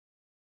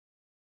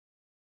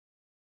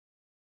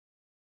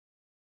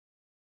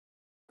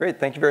Great,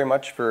 thank you very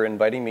much for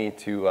inviting me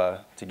to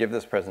give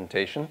this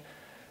presentation.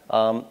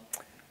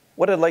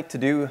 What I'd like to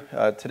do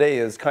today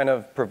is kind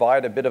of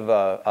provide a bit of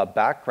a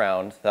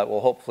background that will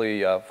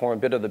hopefully form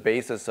a bit of the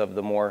basis of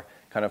the more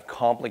kind of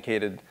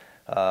complicated,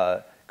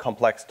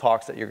 complex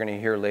talks that you're going to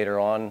hear later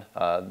on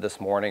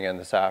this morning and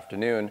this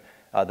afternoon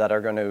that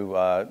are going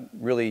to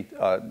really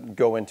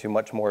go into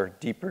much more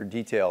deeper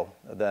detail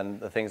than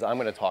the things I'm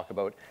going to talk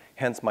about,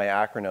 hence my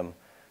acronym.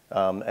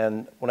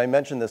 And when I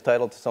mentioned this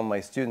title to some of my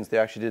students, they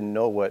actually didn't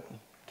know what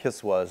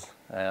KISS was.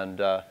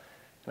 And I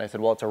said,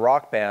 well, it's a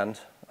rock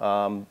band,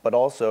 but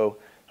also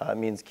it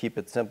means keep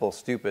it simple,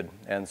 stupid.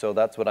 And so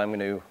that's what I'm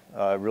going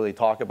to really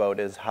talk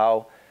about, is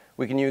how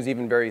we can use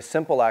even very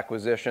simple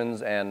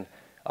acquisitions and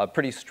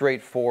pretty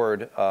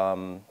straightforward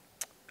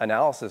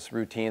analysis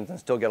routines and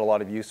still get a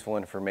lot of useful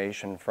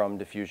information from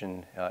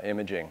diffusion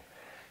imaging.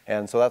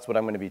 And so that's what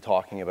I'm going to be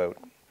talking about.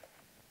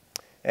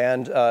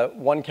 And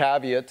one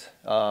caveat,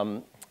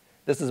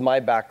 this is my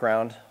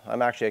background.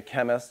 I'm actually a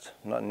chemist.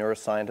 I'm not a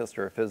neuroscientist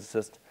or a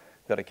physicist.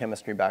 I've got a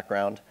chemistry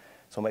background,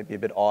 so it might be a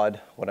bit odd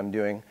what I'm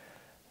doing.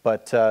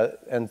 But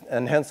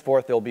and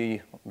henceforth there'll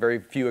be very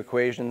few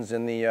equations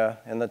in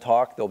the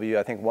talk. There'll be,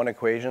 I think, one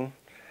equation.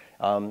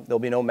 There'll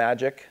be no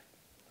magic,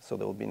 so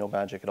there will be no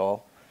magic at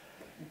all.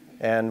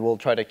 And we'll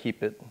try to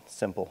keep it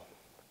simple.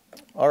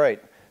 All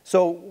right.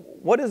 So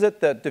what is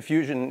it that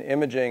diffusion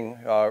imaging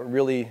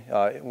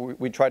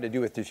we try to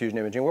do with diffusion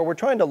imaging? Well, we're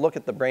trying to look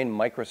at the brain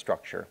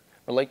microstructure.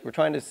 We're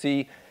trying to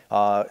see,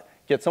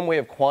 get some way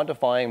of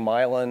quantifying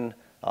myelin,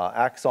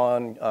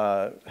 axon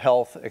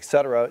health, et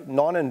cetera,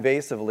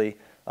 non-invasively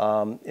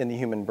in the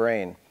human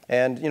brain.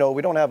 And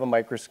we don't have a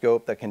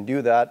microscope that can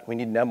do that. We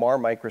need an MR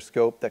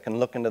microscope that can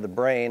look into the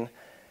brain.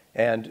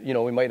 And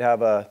we might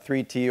have a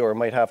 3T, or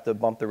might have to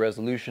bump the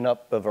resolution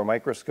up of our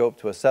microscope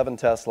to a 7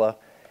 Tesla.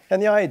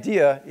 And the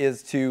idea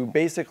is to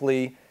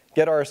basically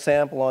get our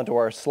sample onto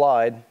our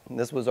slide. And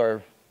this was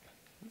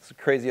it's the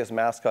craziest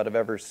mascot I've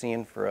ever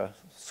seen for a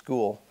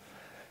school.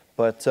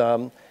 But,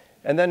 and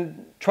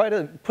then try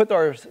to put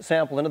our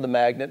sample into the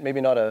magnet, maybe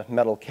not a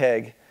metal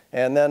keg,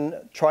 and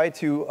then try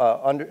to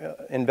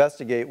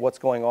investigate what's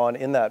going on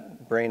in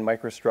that brain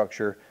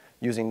microstructure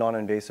using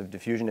non-invasive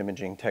diffusion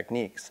imaging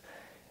techniques.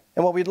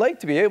 And what we'd like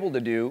to be able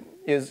to do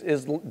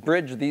is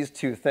bridge these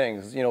two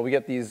things. We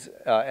get these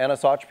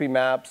anisotropy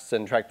maps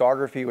and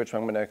tractography, which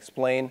I'm going to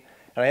explain.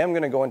 And I am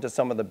going to go into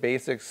some of the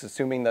basics,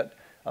 assuming that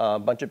a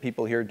bunch of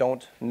people here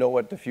don't know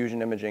what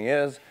diffusion imaging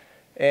is.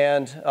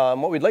 And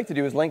what we'd like to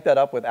do is link that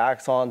up with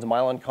axons,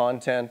 myelin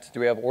content. Do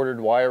we have ordered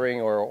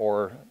wiring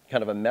or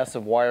kind of a mess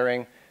of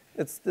wiring?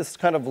 It's this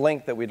kind of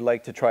link that we'd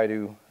like to try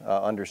to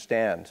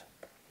understand.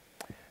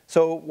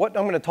 So what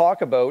I'm going to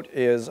talk about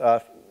is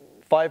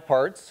 5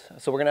 parts.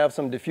 So we're going to have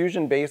some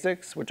diffusion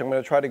basics, which I'm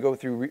going to try to go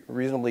through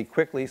reasonably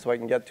quickly so I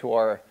can get to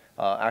our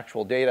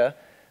actual data.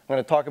 I'm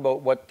going to talk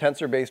about what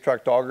tensor-based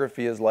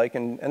tractography is like,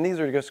 and these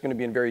are just going to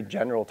be in very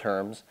general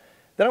terms.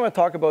 Then I'm going to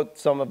talk about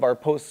some of our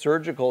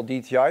post-surgical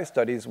DTI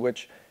studies,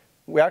 which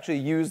we actually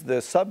use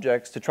the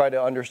subjects to try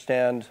to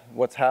understand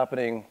what's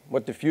happening,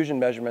 what diffusion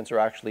measurements are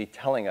actually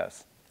telling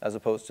us, as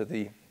opposed to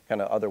the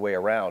kind of other way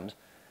around.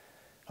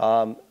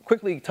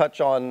 Quickly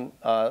touch on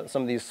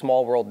some of these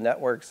small world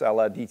networks a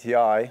la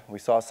DTI. We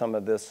saw some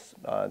of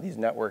these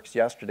networks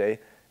yesterday.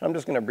 I'm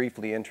just going to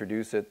briefly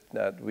introduce it,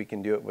 that we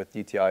can do it with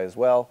DTI as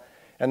well.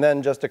 And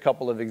then just a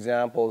couple of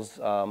examples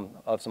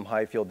of some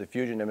high field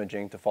diffusion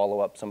imaging to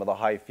follow up some of the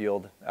high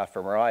field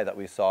fMRI that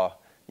we saw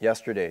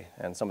yesterday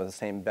and some of the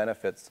same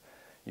benefits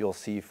you'll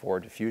see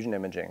for diffusion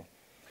imaging.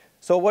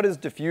 So what is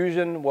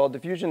diffusion? Well,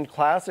 diffusion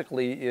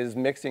classically is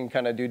mixing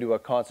kind of due to a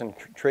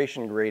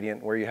concentration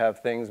gradient where you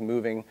have things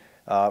moving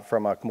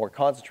from a more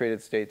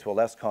concentrated state to a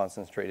less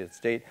concentrated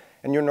state.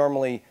 And you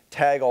normally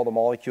tag all the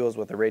molecules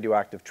with a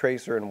radioactive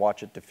tracer and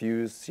watch it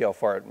diffuse, see how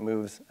far it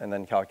moves, and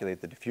then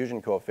calculate the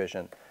diffusion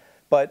coefficient.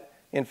 But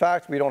in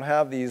fact, we don't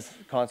have these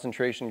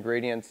concentration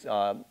gradients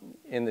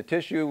in the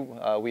tissue.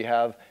 We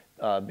have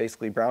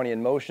basically Brownian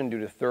motion due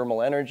to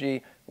thermal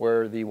energy,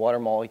 where the water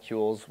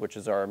molecules, which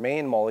is our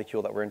main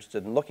molecule that we're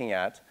interested in looking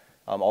at,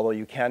 although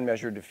you can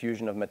measure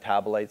diffusion of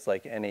metabolites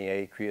like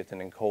NAA,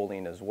 creatine, and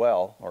choline as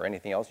well, or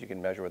anything else you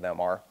can measure with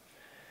MR.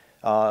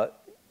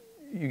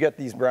 You get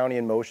these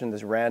Brownian motion,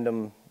 this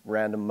random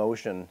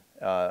motion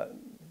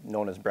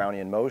known as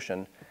Brownian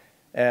motion.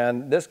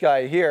 And this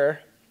guy here,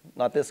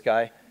 not this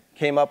guy,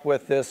 came up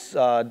with this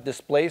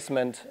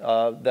displacement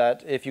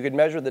that if you could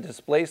measure the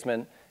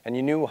displacement and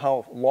you knew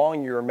how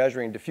long you were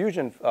measuring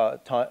diffusion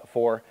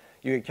for,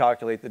 you could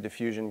calculate the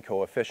diffusion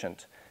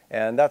coefficient.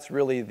 And that's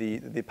really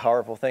the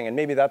powerful thing. And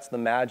maybe that's the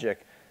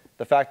magic,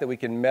 the fact that we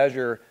can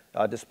measure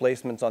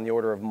displacements on the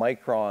order of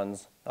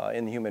microns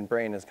in the human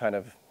brain is kind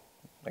of,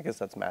 I guess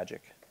that's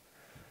magic.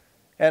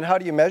 And how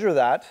do you measure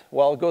that?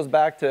 Well, it goes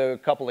back to a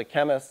couple of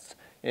chemists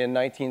in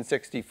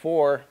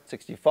 1964,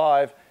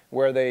 65,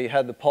 where they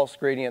had the pulse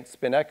gradient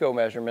spin echo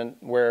measurement,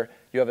 where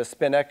you have a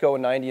spin echo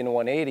 90 and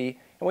 180.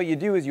 And what you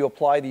do is you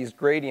apply these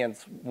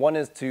gradients. One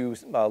is to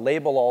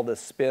label all the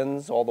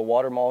spins, all the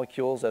water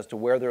molecules as to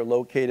where they're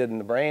located in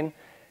the brain.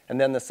 And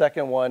then the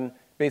second one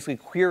basically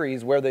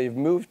queries where they've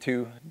moved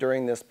to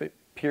during this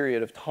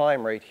period of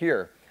time right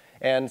here.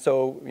 And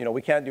so,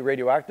 we can't do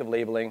radioactive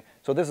labeling,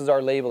 so this is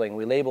our labeling.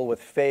 We label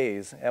with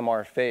phase,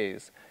 MR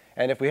phase.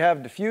 And if we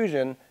have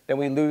diffusion, then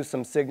we lose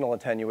some signal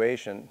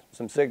attenuation,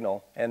 some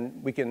signal,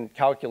 and we can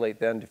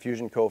calculate then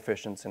diffusion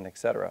coefficients and et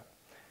cetera.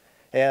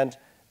 And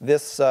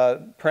this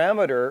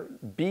parameter,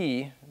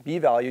 B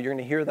value, you're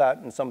going to hear that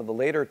in some of the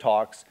later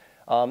talks.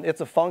 It's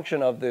a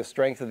function of the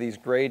strength of these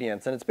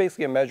gradients, and it's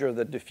basically a measure of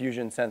the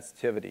diffusion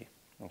sensitivity.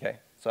 Okay,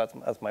 so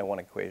that's my one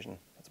equation.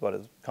 That's about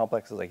as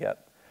complex as I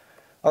get.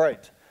 All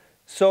right,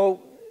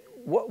 so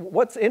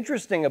what's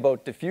interesting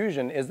about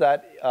diffusion is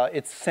that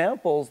it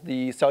samples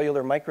the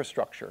cellular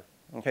microstructure.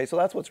 Okay, so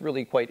that's what's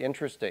really quite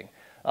interesting,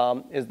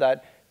 is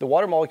that the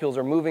water molecules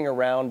are moving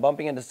around,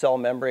 bumping into cell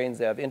membranes.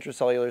 They have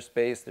intracellular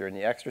space. They're in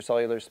the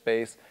extracellular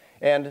space.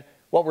 And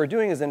what we're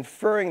doing is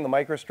inferring the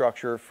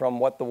microstructure from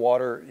what the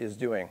water is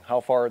doing,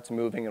 how far it's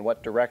moving in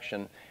what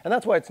direction. And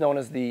that's why it's known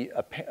as the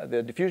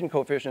diffusion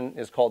coefficient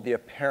is called the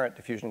apparent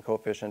diffusion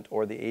coefficient,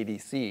 or the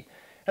ADC.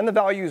 And the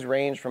values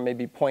range from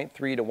maybe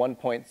 0.3 to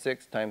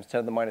 1.6 times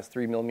 10 to the minus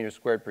 3 millimeters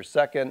squared per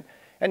second.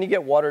 And you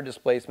get water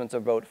displacements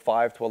of about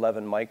 5 to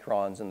 11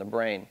 microns in the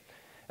brain.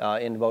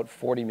 In about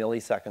 40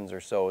 milliseconds or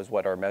so is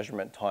what our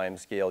measurement time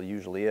scale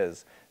usually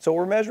is. So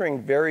we're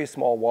measuring very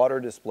small water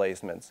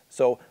displacements.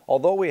 So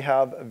although we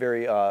have a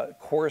very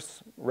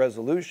coarse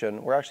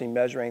resolution, we're actually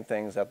measuring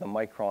things at the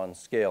micron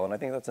scale. And I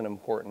think that's an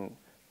important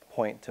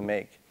point to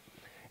make.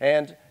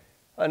 And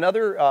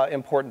another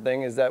important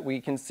thing is that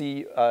we can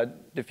see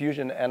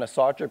diffusion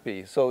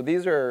anisotropy. So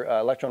these are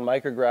electron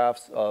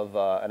micrographs of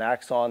an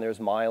axon. There's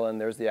myelin.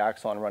 There's the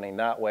axon running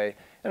that way.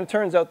 And it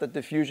turns out that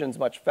diffusion is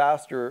much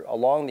faster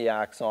along the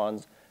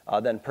axons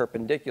than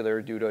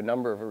perpendicular due to a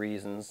number of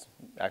reasons: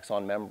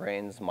 axon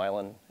membranes,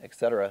 myelin, et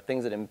cetera,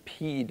 things that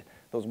impede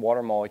those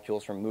water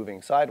molecules from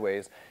moving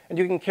sideways. And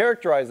you can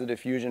characterize the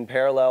diffusion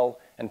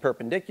parallel and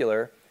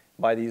perpendicular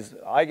by these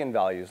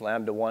eigenvalues,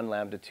 lambda 1,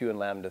 lambda 2, and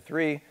lambda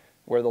 3,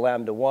 where the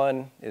lambda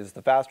 1 is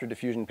the faster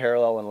diffusion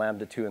parallel and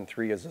lambda 2 and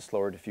 3 is the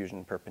slower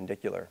diffusion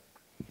perpendicular.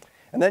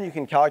 And then you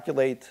can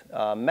calculate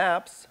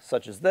maps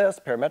such as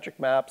this, parametric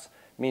maps,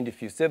 mean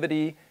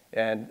diffusivity,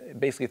 and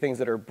basically things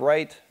that are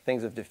bright,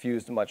 things have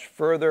diffused much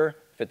further.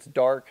 If it's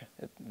dark,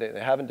 they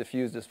haven't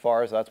diffused as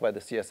far, so that's why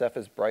the CSF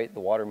is bright. The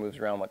water moves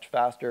around much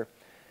faster.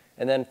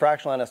 And then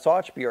fractional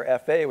anisotropy, or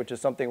FA, which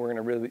is something we're going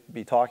to really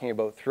be talking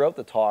about throughout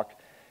the talk,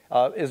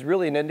 is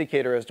really an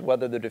indicator as to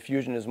whether the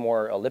diffusion is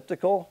more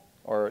elliptical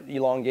or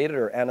elongated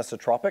or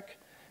anisotropic.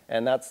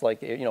 And that's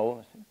like,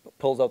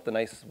 pulls out the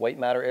nice white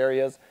matter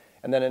areas.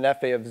 And then an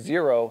FA of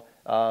 0,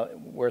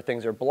 where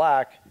things are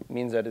black,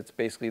 means that it's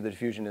basically, the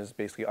diffusion is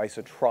basically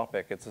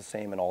isotropic. It's the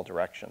same in all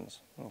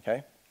directions,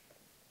 okay?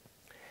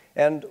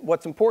 And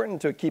what's important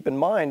to keep in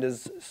mind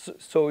is,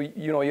 so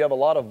you have a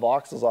lot of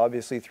voxels,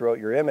 obviously, throughout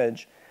your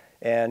image,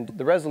 and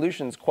the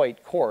resolution is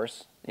quite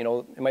coarse.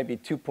 It might be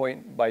 2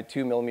 by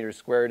 2 millimeters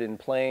squared in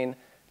plane,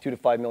 2 to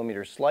 5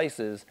 millimeter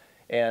slices,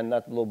 and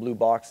that little blue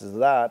box is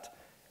that.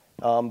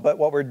 But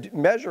what we're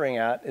measuring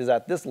at is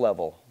at this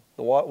level,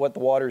 what the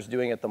water is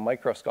doing at the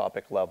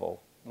microscopic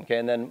level. Okay,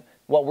 and then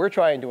what we're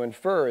trying to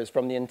infer is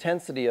from the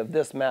intensity of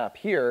this map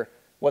here,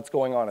 what's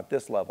going on at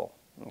this level.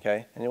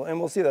 Okay, and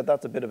we'll see that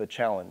that's a bit of a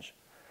challenge.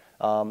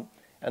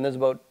 And there's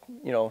about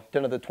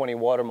 10 to the 20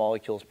 water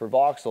molecules per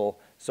voxel.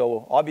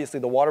 So obviously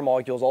the water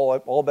molecules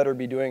all better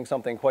be doing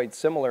something quite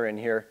similar in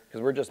here,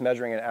 because we're just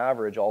measuring an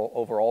average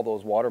over all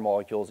those water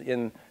molecules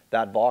in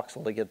that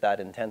voxel to get that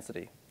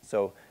intensity.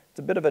 So it's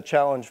a bit of a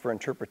challenge for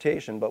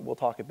interpretation, but we'll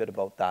talk a bit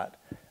about that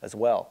as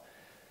well.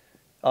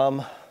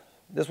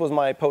 This was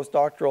my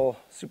postdoctoral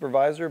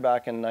supervisor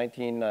back in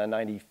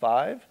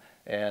 1995,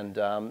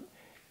 and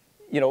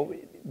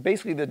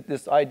basically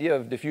this idea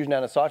of diffusion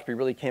anisotropy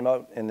really came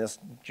out in this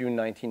June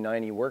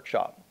 1990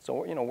 workshop.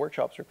 So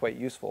workshops are quite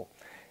useful.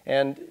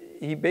 And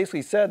he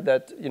basically said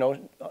that,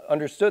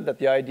 understood that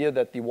the idea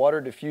that the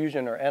water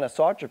diffusion or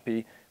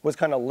anisotropy was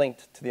kind of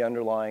linked to the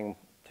underlying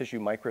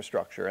tissue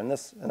microstructure.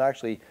 And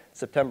actually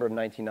September of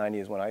 1990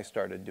 is when I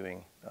started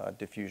doing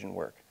diffusion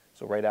work,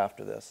 so right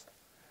after this.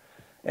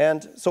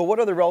 And so what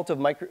are the relative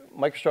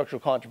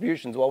microstructural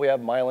contributions? Well, we have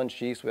myelin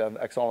sheaths, we have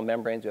axonal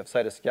membranes, we have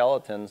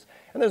cytoskeletons,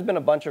 and there's been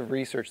a bunch of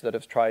research that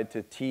has tried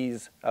to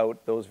tease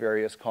out those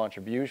various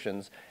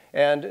contributions.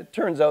 And it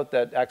turns out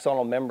that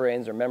axonal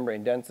membranes or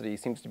membrane density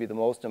seems to be the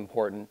most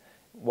important,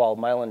 while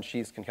myelin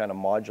sheaths can kind of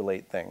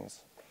modulate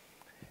things.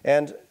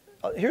 And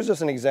here's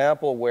just an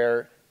example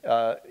where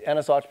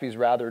anisotropy is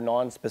rather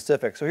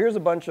non-specific. So here's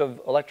a bunch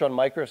of electron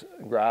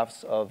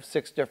micrographs of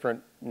 6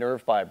 different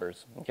nerve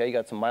fibers. Okay, you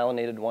got some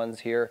myelinated ones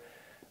here.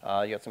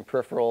 You got some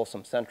peripheral,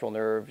 some central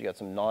nerve. You got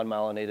some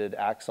non-myelinated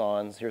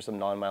axons. Here's some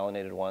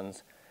non-myelinated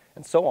ones,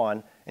 and so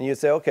on. And you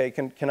say, okay,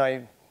 can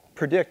I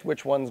predict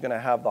which one's going to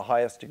have the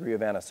highest degree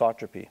of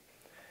anisotropy?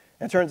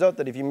 And it turns out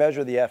that if you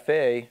measure the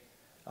FA,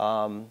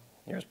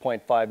 here's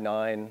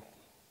 0.59.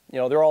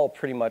 They're all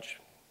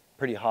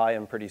pretty high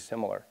and pretty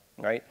similar,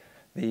 right?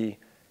 The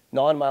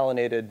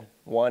non-myelinated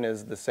one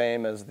is the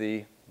same as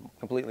the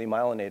completely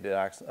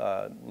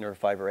myelinated nerve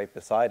fiber right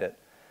beside it.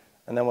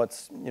 And then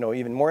what's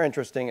even more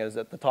interesting is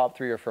that the top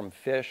three are from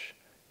fish,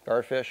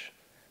 garfish.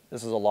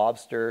 This is a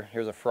lobster,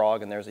 here's a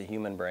frog, and there's a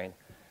human brain.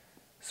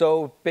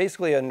 So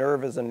basically a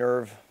nerve is a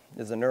nerve,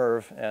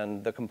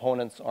 and the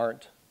components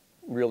aren't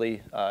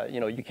really,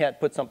 you can't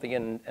put something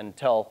in and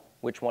tell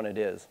which one it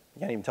is. You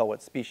can't even tell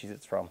what species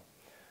it's from.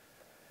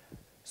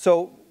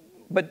 So,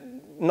 but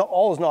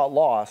all is not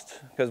lost,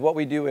 because what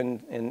we do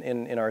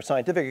in our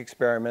scientific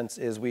experiments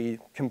is we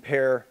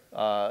compare,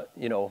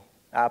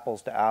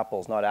 apples to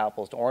apples, not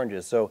apples to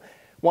oranges. So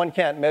one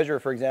can't measure,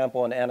 for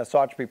example, an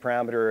anisotropy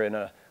parameter in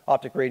an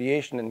optic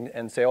radiation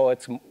and say, oh,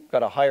 it's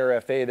got a higher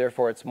FA,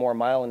 therefore it's more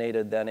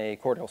myelinated than a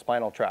cortical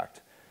spinal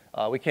tract.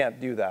 We can't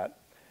do that.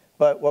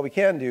 But what we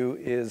can do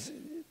is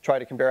try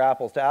to compare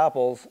apples to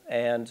apples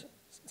and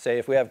say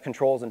if we have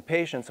controls in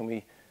patients and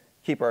we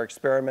keep our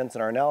experiments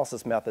and our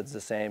analysis methods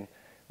the same,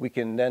 we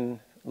can then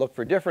look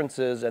for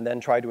differences and then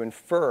try to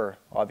infer,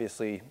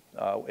 obviously,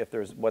 if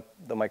there's what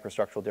the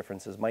microstructural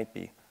differences might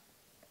be.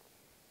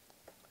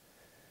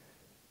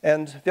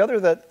 And the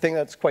other thing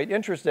that's quite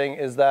interesting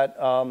is that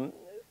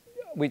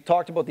we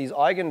talked about these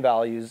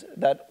eigenvalues,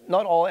 that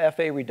not all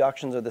FA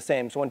reductions are the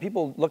same. So when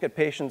people look at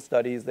patient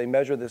studies, they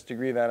measure this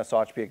degree of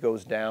anisotropy, it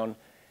goes down.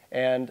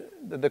 And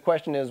the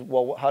question is,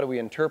 well, how do we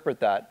interpret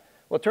that?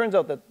 Well, it turns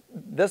out that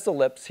this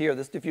ellipse here,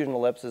 this diffusion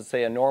ellipse is,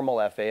 say, a normal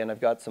FA, and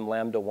I've got some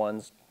lambda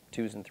 1s,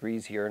 2s, and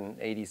 3s here, and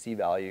an ADC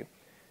value.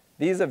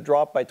 These have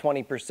dropped by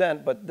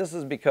 20%, but this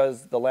is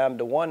because the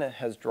lambda 1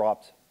 has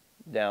dropped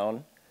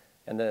down,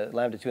 and the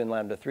lambda 2 and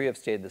lambda 3 have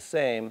stayed the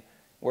same.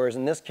 Whereas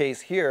in this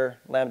case here,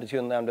 lambda 2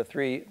 and lambda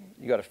 3,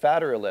 you got a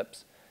fatter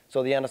ellipse.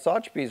 So the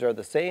anisotropies are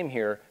the same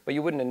here, but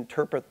you wouldn't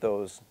interpret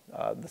those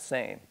the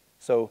same.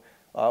 So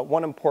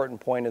one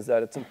important point is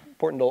that it's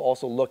important to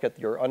also look at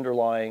your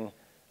underlying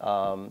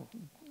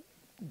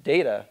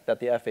data that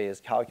the FA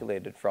is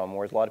calculated from,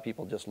 whereas a lot of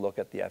people just look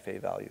at the FA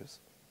values.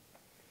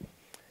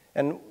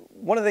 And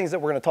one of the things that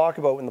we're going to talk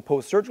about in the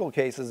post-surgical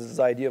cases is this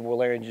idea of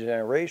Wallerian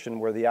degeneration,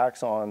 where the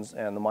axons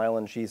and the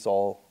myelin sheaths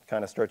all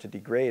kind of start to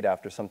degrade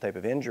after some type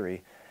of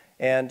injury.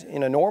 And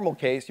in a normal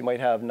case, you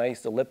might have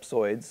nice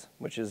ellipsoids,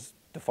 which is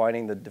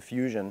defining the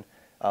diffusion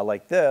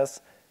like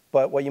this.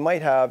 But what you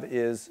might have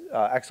is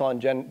axon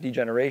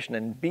degeneration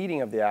and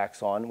beating of the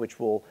axon, which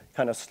will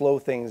kind of slow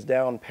things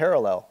down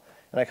parallel.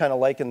 And I kind of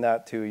liken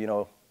that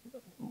to,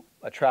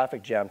 a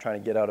traffic jam trying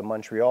to get out of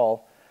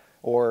Montreal,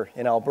 or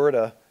in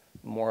Alberta,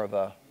 more of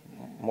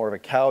a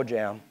cow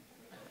jam.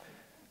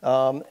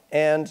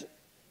 And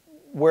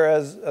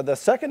whereas the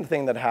second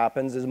thing that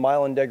happens is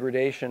myelin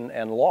degradation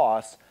and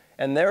loss,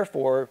 and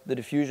therefore the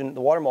diffusion,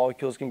 the water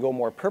molecules can go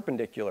more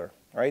perpendicular,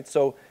 right?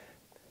 So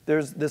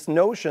there's this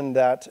notion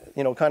that,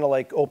 kind of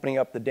like opening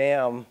up the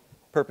dam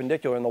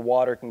perpendicular and the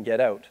water can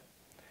get out.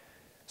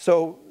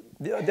 So,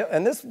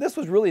 and this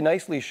was really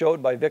nicely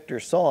showed by Victor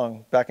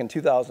Song back in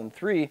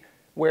 2003,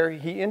 where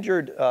he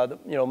injured,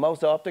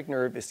 mouse optic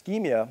nerve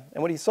ischemia,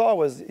 and what he saw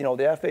was,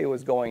 the FA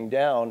was going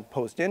down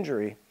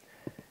post-injury.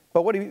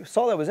 But what he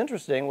saw that was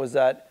interesting was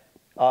that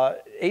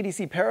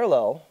ADC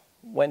parallel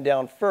went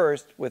down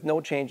first with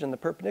no change in the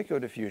perpendicular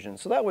diffusion.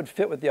 So that would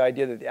fit with the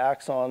idea that the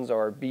axons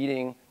are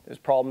beating, there's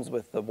problems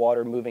with the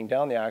water moving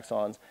down the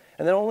axons,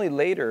 and then only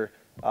later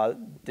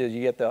did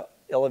you get the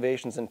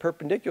elevations in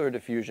perpendicular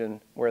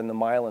diffusion wherein the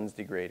myelin's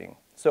degrading.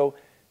 So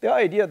the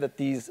idea that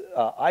these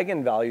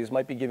eigenvalues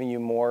might be giving you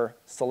more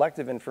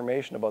selective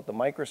information about the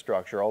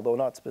microstructure, although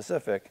not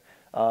specific,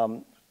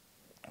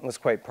 was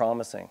quite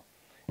promising.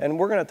 And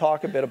we're going to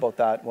talk a bit about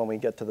that when we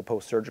get to the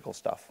post-surgical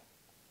stuff.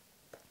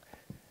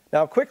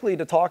 Now, quickly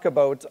to talk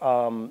about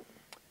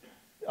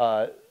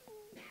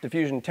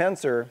diffusion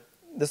tensor,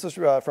 this was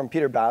from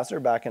Peter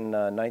Basser back in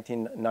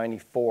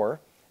 1994.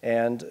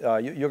 And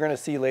you're going to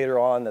see later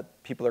on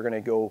that people are going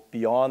to go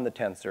beyond the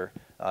tensor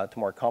to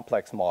more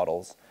complex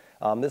models.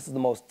 This is the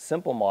most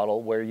simple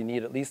model where you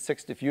need at least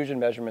 6 diffusion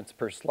measurements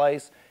per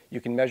slice. You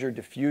can measure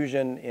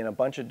diffusion in a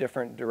bunch of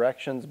different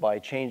directions by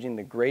changing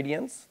the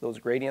gradients. Those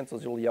gradients,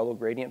 those little yellow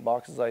gradient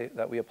boxes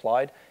that we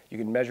applied, you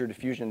can measure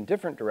diffusion in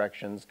different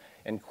directions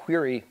and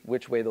query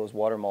which way those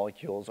water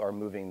molecules are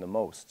moving the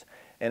most.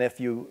 And if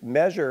you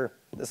measure,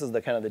 this is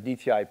the kind of the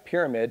DTI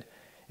pyramid,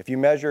 if you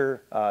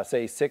measure,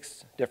 say,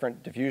 6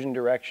 different diffusion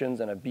directions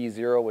and a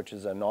B0, which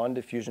is a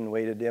non-diffusion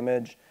weighted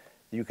image,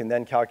 you can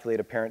then calculate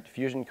apparent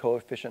diffusion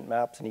coefficient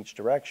maps in each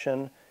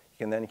direction. You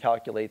can then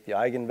calculate the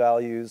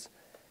eigenvalues,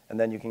 and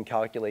then you can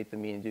calculate the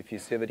mean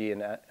diffusivity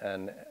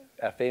and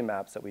FA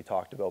maps that we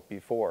talked about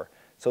before.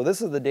 So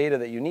this is the data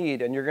that you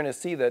need, and you're going to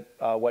see that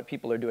what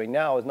people are doing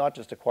now is not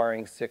just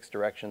acquiring 6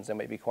 directions, they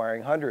might be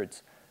acquiring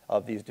hundreds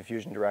of these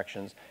diffusion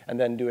directions, and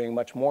then doing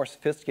much more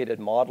sophisticated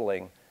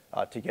modeling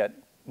to get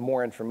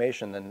more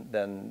information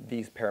than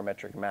these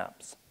parametric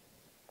maps.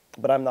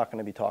 But I'm not going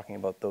to be talking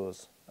about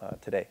those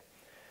today.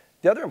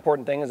 The other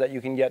important thing is that you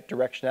can get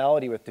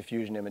directionality with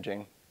diffusion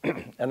imaging,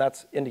 and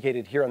that's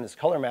indicated here on this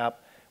color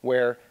map,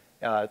 where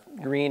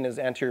Green is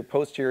anterior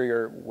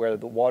posterior, where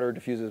the water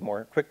diffuses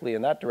more quickly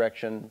in that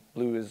direction.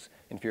 Blue is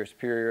inferior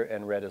superior,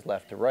 and red is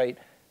left to right.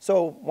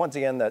 So once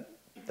again, that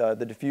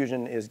the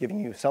diffusion is giving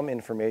you some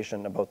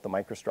information about the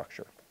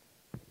microstructure.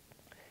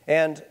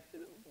 And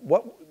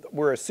what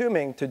we're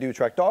assuming to do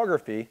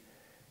tractography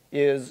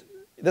is,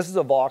 this is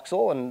a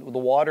voxel, and the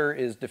water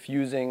is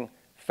diffusing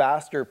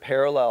faster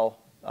parallel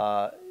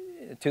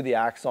to the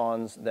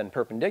axons than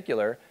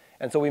perpendicular.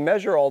 And so we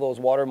measure all those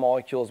water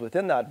molecules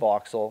within that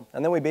voxel,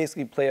 and then we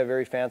basically play a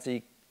very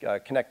fancy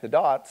connect the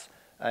dots,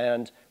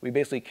 and we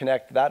basically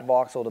connect that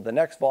voxel to the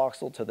next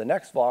voxel to the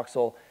next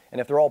voxel, and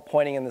if they're all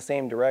pointing in the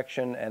same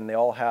direction and they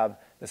all have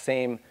the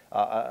same,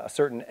 a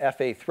certain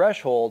FA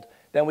threshold,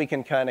 then we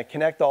can kind of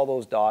connect all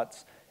those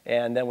dots,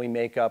 and then we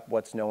make up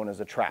what's known as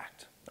a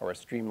tract, or a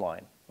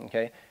streamline,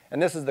 okay?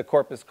 And this is the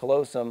corpus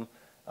callosum,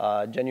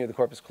 genuine the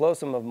corpus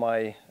callosum of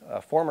my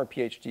former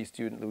PhD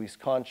student, Luis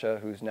Concha,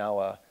 who's now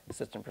an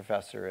assistant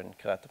professor in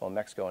Querétaro,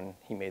 Mexico, and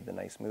he made the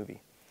nice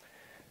movie.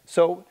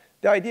 So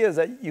the idea is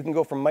that you can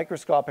go from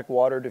microscopic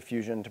water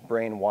diffusion to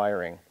brain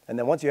wiring. And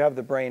then once you have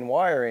the brain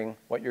wiring,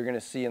 what you're going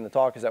to see in the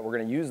talk is that we're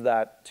going to use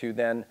that to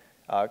then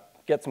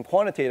get some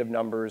quantitative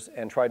numbers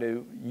and try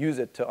to use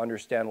it to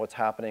understand what's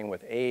happening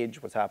with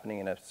age, what's happening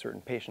in a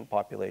certain patient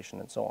population,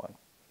 and so on.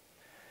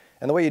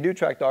 And the way you do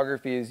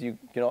tractography is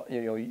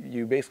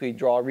you basically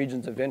draw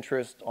regions of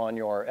interest on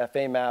your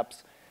FA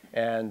maps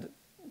and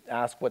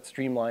ask what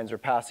streamlines are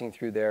passing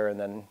through there, and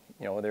then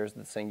there's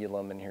the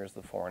cingulum, and here's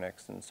the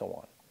fornix, and so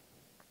on.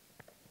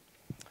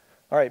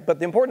 All right, but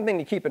the important thing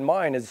to keep in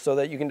mind is so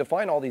that you can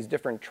define all these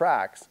different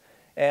tracks,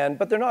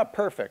 but they're not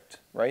perfect,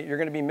 right? You're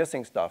going to be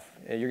missing stuff.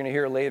 You're going to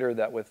hear later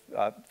that with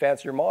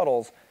fancier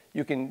models,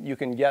 you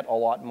can get a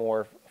lot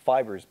more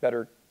fibers,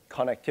 better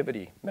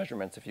connectivity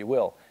measurements, if you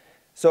will.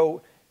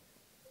 So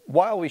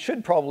while we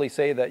should probably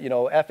say that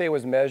FA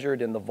was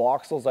measured in the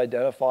voxels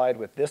identified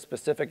with this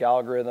specific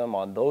algorithm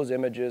on those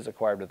images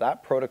acquired with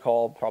that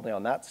protocol, probably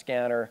on that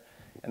scanner,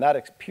 and that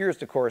appears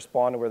to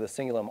correspond to where the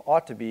cingulum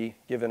ought to be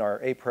given our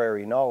a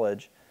priori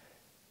knowledge,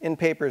 in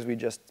papers we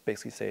just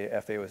basically say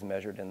FA was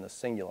measured in the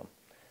cingulum.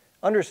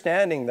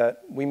 Understanding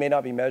that we may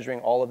not be measuring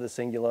all of the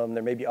cingulum,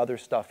 there may be other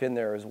stuff in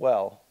there as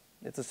well.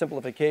 It's a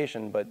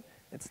simplification, but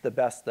it's the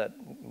best that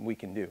we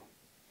can do.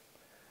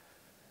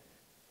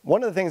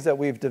 One of the things that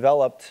we've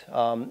developed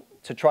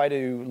to try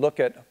to look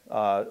at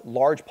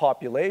large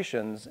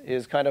populations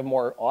is kind of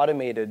more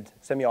automated,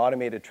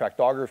 semi-automated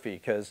tractography,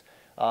 because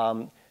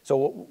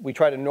so we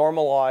try to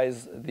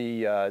normalize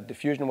the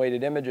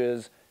diffusion-weighted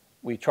images.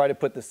 We try to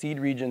put the seed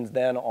regions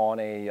then on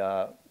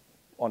a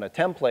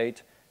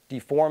template,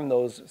 deform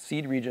those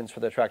seed regions for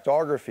the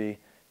tractography,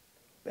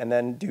 and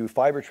then do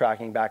fiber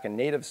tracking back in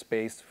native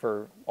space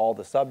for all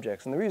the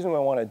subjects. And the reason we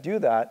want to do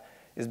that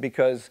is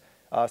because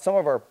some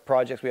of our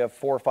projects, we have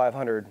 400 or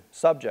 500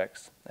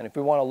 subjects. And if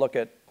we want to look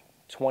at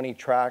 20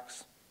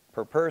 tracks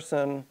per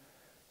person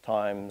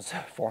times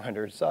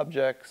 400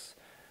 subjects,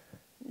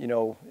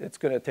 it's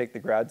going to take the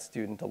grad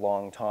student a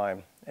long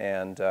time.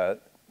 And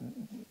it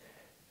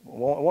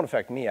won't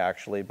affect me,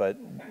 actually, but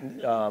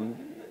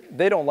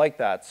they don't like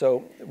that.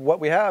 So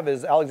what we have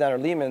is Alexander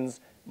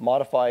Lehman's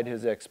modified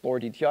his Explore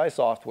DTI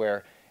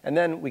software, and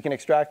then we can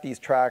extract these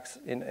tracks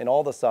in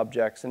all the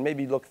subjects and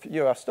maybe look,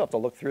 still have to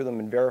look through them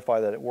and verify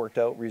that it worked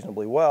out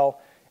reasonably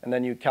well, and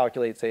then you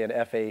calculate, say, an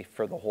FA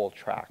for the whole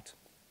tract,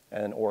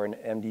 or an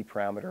MD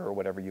parameter or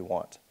whatever you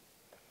want.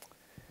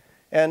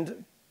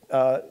 And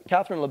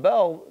Catherine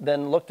Lebel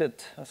then looked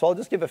at, so I'll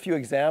just give a few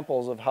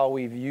examples of how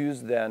we've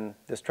used then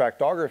this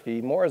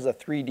tractography more as a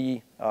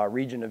 3D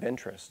region of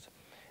interest.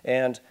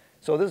 And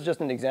so this is just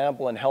an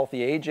example in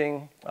healthy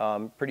aging,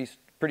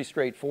 pretty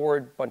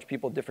straightforward, bunch of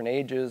people different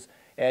ages,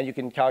 and you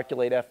can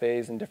calculate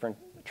FAs in different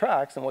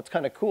tracks. And what's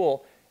kind of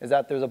cool is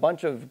that there's a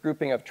bunch of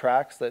grouping of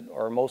tracks that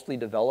are mostly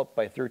developed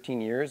by 13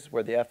 years,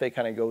 where the FA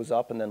kind of goes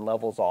up and then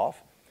levels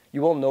off.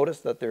 You will notice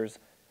that there's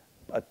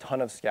a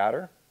ton of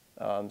scatter.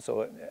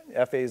 So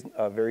FA is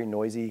a very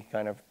noisy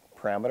kind of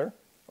parameter,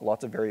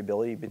 lots of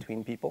variability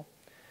between people.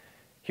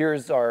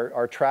 Here's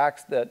our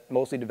tracks that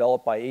mostly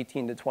developed by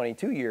 18 to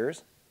 22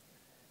 years.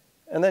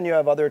 And then you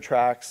have other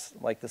tracks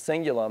like the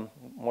cingulum,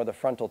 more the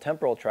frontal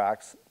temporal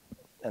tracks,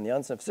 and the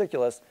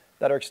unsymphysiculus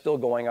that are still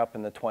going up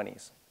in the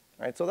 20s.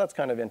 Right? So that's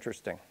kind of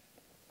interesting.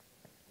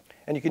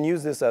 And you can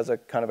use this as a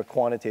kind of a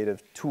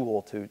quantitative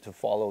tool to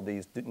follow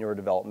these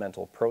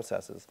neurodevelopmental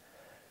processes.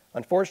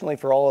 Unfortunately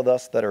for all of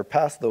us that are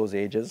past those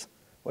ages,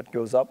 what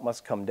goes up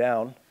must come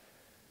down.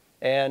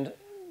 And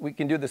we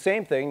can do the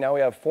same thing. Now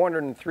we have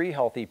 403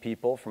 healthy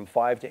people from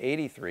 5 to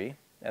 83,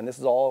 and this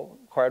is all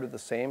acquired with the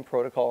same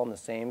protocol and the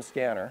same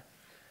scanner.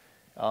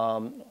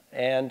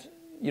 And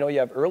you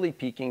have early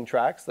peaking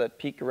tracks that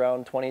peak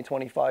around 20,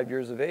 25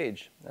 years of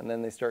age, and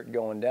then they start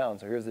going down.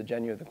 So here's the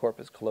genu of the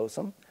corpus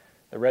callosum.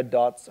 The red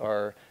dots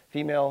are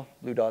female,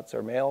 blue dots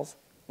are males.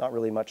 Not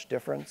really much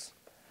difference.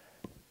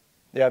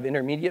 They have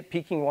intermediate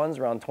peaking ones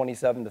around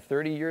 27 to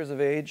 30 years of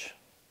age.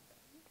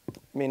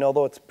 I mean,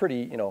 although it's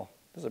pretty, this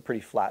is a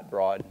pretty flat,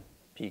 broad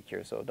peak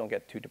here, so don't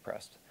get too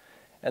depressed.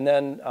 and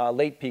then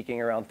late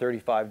peaking around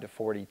 35 to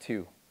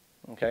 42.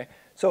 Okay?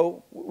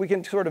 So we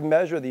can sort of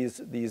measure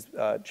these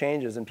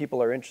changes, and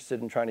people are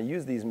interested in trying to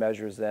use these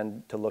measures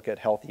then to look at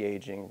healthy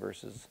aging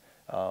versus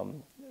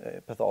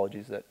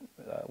pathologies that,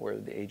 where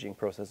the aging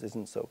process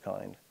isn't so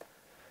kind.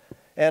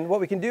 And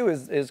what we can do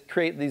is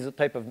create these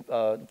type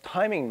of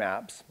timing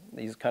maps,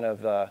 these kind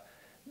of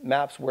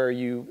maps where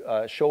you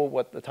show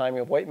what the timing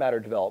of white matter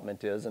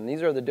development is. And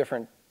these are the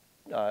different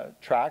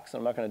tracks.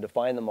 I'm not going to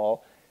define them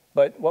all.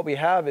 But what we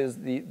have is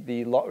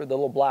the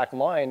little black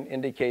line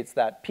indicates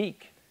that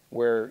peak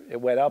where it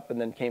went up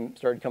and then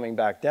started coming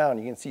back down.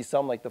 You can see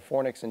some like the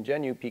fornix and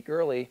genu peak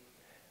early,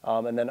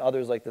 and then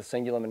others like the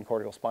cingulum and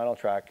cortical spinal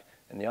tract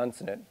and the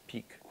uncinate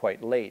peak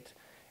quite late.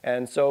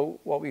 And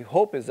so what we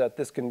hope is that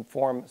this can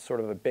form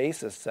sort of a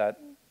basis set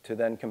to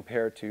then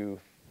compare to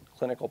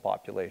clinical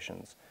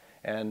populations.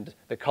 And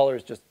the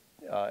colors just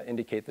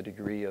indicate the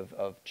degree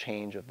of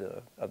change of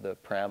the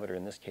parameter,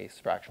 in this case,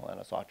 fractional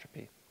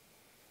anisotropy.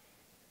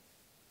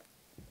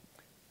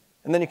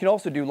 And then you can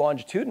also do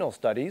longitudinal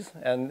studies,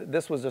 and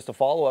this was just a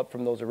follow-up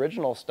from those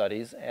original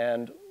studies.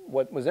 And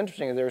what was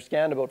interesting is they were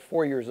scanned about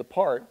 4 years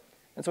apart.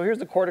 And so here's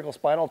the cortical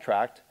spinal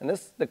tract, and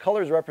the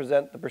colors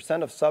represent the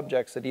percent of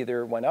subjects that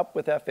either went up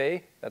with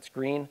FA, that's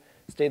green,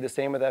 stayed the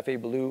same with FA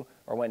blue,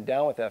 or went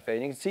down with FA.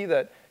 And you can see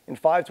that in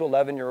 5 to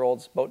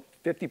 11-year-olds, about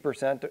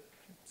 50%,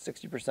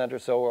 60% or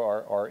so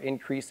are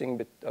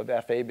increasing of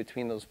FA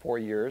between those 4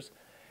 years.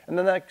 And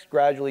then that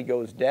gradually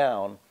goes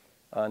down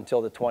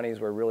until the 20s,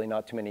 where really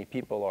not too many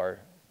people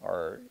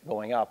are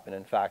going up. And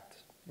in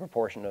fact, the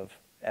proportion of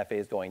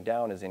FAs going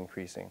down is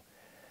increasing.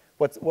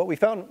 What we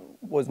found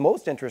was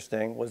most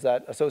interesting was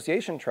that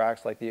association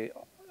tracks like the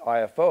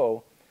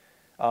IFO,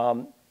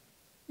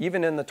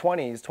 even in the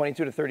 20s,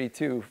 22 to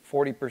 32,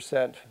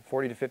 40%,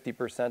 40 to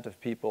 50% of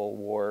people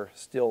were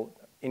still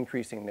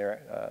increasing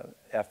their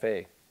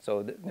FA.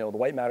 So the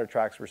white matter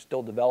tracks were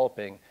still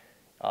developing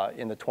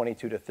in the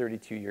 22 to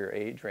 32-year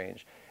age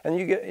range. And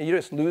you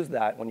just lose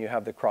that when you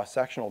have the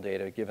cross-sectional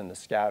data given the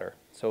scatter.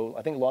 So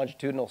I think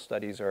longitudinal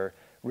studies are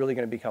really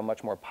going to become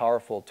much more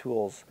powerful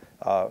tools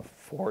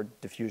for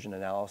diffusion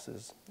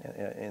analysis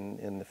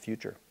in the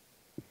future.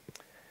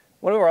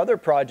 One of our other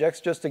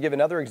projects, just to give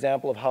another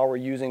example of how we're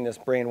using this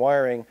brain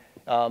wiring,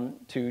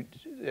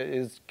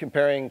 is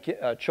comparing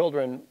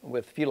children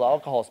with fetal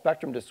alcohol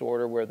spectrum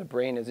disorder, where the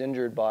brain is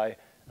injured by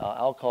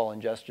alcohol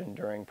ingestion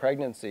during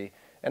pregnancy.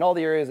 And all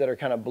the areas that are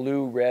kind of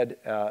blue, red,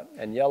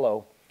 and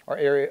yellow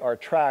are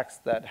tracks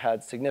that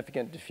had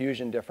significant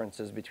diffusion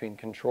differences between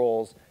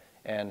controls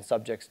and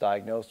subjects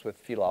diagnosed with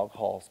fetal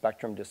alcohol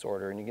spectrum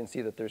disorder. And you can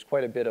see that there's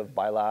quite a bit of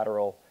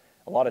bilateral,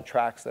 a lot of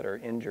tracks that are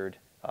injured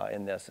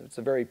in this. It's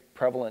a very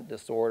prevalent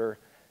disorder,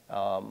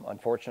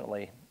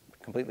 unfortunately,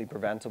 completely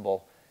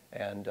preventable.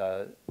 And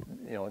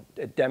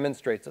it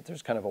demonstrates that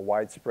there's kind of a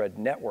widespread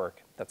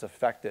network that's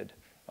affected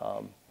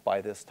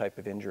by this type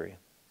of injury.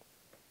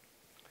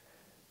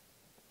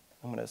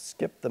 I'm going to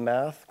skip the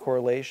math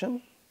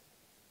correlation.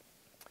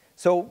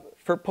 So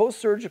for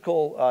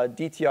post-surgical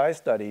DTI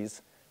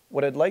studies,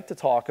 what I'd like to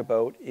talk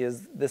about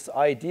is this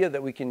idea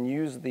that we can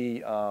use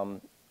the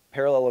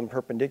parallel and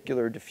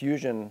perpendicular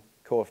diffusion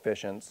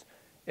coefficients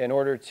in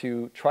order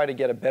to try to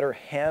get a better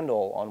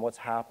handle on what's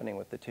happening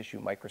with the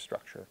tissue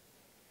microstructure.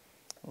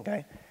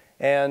 Okay?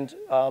 And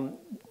I'm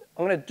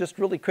going to just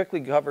really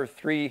quickly cover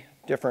 3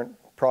 different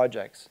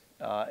projects.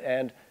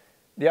 And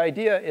the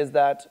idea is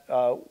that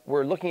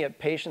we're looking at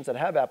patients that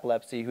have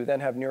epilepsy who then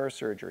have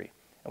neurosurgery.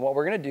 And what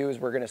we're going to do is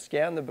we're going to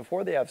scan them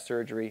before they have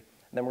surgery,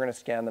 and then we're going to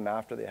scan them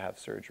after they have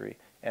surgery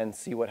and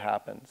see what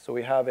happens. So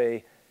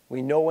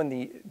we know when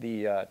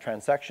the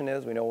transection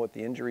is, we know what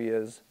the injury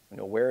is, we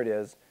know where it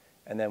is,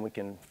 and then we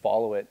can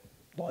follow it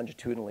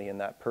longitudinally in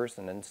that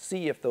person and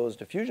see if those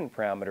diffusion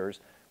parameters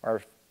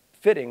are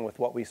fitting with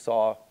what we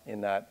saw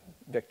in that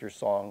Victor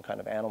Song kind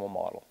of animal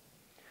model.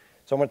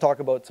 So I'm going to talk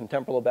about some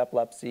temporal lobe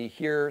epilepsy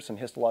here, some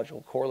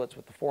histological correlates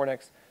with the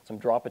fornix, some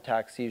drop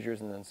attack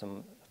seizures, and then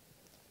some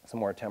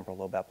more temporal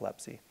lobe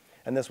epilepsy.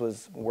 And this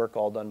was work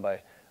all done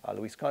by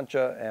Luis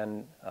Concha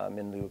and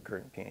Min Liu,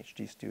 current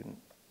PhD student.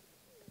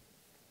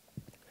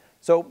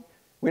 So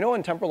we know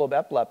in temporal lobe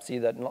epilepsy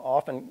that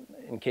often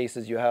in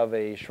cases you have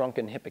a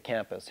shrunken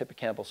hippocampus,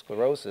 hippocampal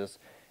sclerosis,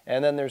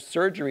 and then there's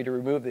surgery to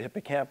remove the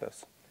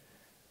hippocampus.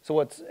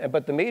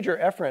 But the major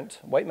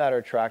efferent white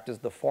matter tract is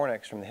the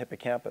fornix from the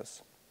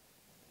hippocampus.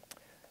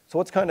 So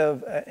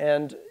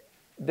and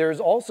there's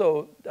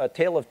also a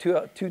tale of two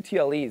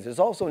TLEs. There's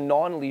also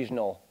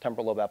non-lesional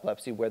temporal lobe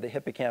epilepsy where the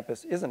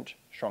hippocampus isn't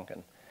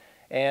shrunken.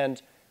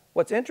 And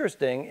what's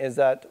interesting is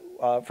that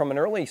from an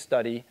early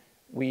study,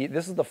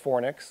 this is the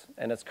fornix,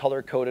 and it's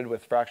color-coded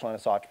with fractional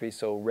anisotropy.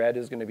 So red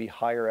is going to be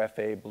higher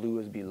FA, blue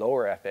is be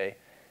lower FA.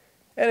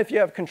 And if you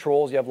have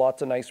controls, you have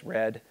lots of nice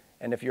red.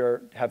 And if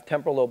you have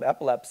temporal lobe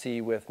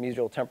epilepsy with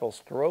mesial temporal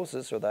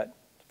sclerosis, or that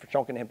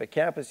shrunken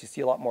hippocampus, you see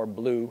a lot more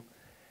blue.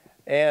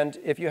 And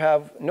if you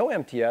have no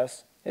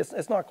MTS,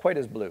 it's not quite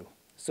as blue.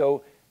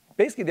 So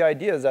basically the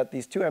idea is that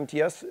these two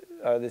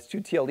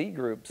TLE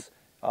groups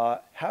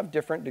have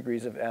different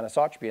degrees of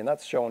anisotropy, and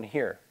that's shown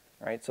here.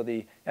 right? So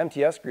the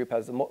MTS group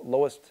has the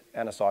lowest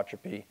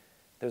anisotropy.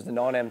 There's the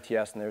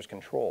non-MTS, and there's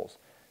controls.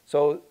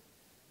 So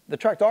the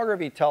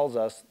tractography tells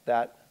us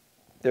that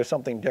there's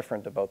something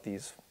different about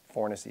these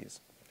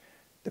fornices.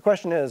 The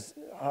question is,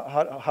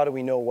 how do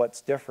we know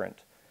what's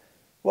different?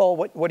 Well,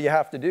 what do you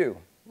have to do?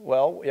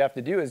 Well, what you have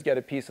to do is get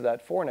a piece of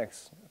that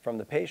fornix from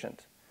the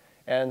patient.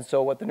 And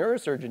so what the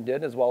neurosurgeon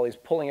did is while he's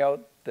pulling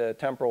out the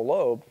temporal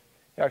lobe,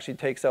 he actually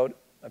takes out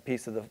a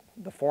piece of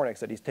the fornix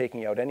that he's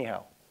taking out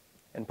anyhow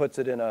and puts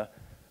it in a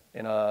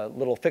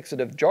little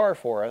fixative jar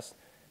for us.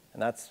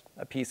 And that's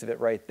a piece of it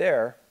right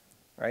there,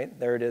 right?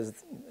 There it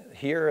is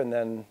here, and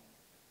then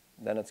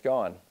it's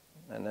gone.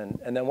 And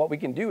then what we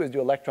can do is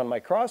do electron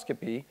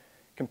microscopy,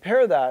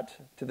 compare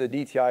that to the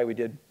DTI we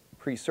did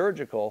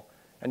pre-surgical,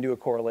 and do a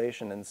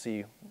correlation and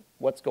see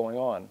what's going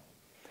on.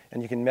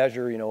 And you can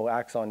measure,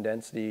 axon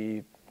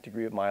density,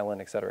 degree of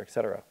myelin, et cetera, et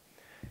cetera.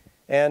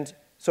 And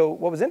so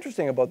what was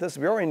interesting about this,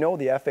 we already know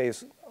the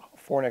FA's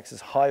fornix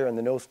is higher in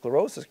the no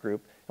sclerosis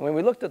group. And when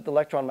we looked at the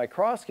electron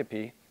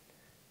microscopy,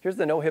 here's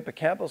the no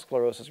hippocampal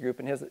sclerosis group,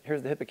 and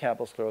here's the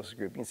hippocampal sclerosis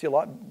group. You can see a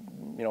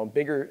lot,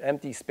 bigger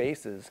empty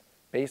spaces,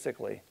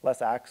 basically, less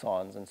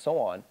axons and so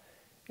on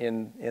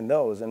in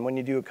those. And when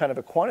you do kind of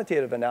a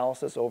quantitative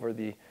analysis over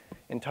the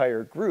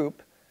entire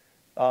group,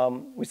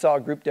 we saw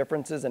group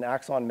differences in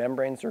axon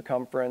membrane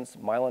circumference,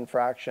 myelin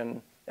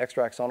fraction,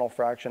 extraaxonal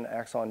fraction,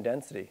 axon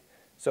density.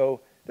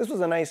 So this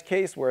was a nice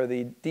case where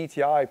the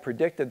DTI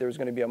predicted there was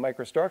going to be a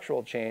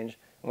microstructural change.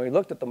 And when we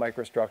looked at the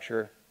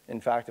microstructure,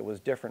 in fact, it was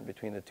different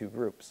between the two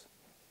groups.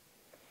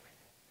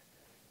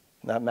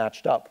 And that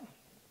matched up.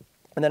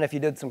 And then if you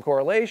did some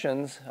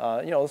correlations,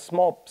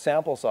 small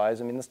sample size,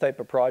 I mean, this type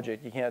of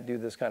project, you can't do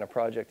this kind of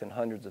project in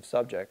hundreds of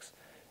subjects.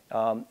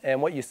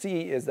 And what you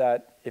see is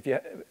that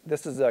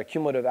this is a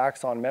cumulative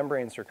axon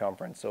membrane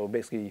circumference, so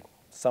basically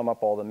sum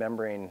up all the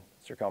membrane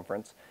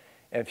circumference.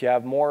 And if you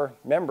have more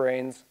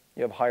membranes,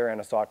 you have higher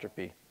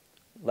anisotropy.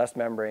 Less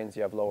membranes,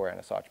 you have lower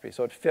anisotropy.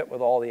 So it fit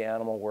with all the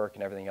animal work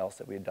and everything else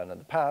that we had done in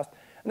the past.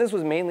 And this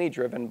was mainly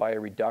driven by a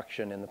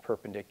reduction in the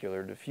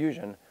perpendicular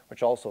diffusion,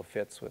 which also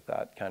fits with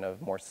that kind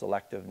of more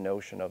selective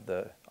notion of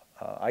the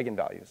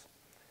eigenvalues.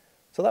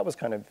 So that was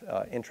kind of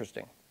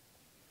interesting.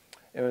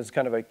 It was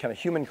kind of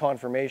human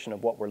confirmation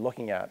of what we're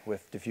looking at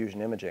with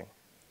diffusion imaging.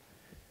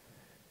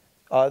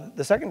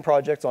 The second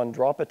project's on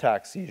drop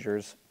attack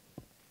seizures.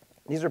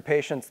 These are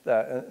patients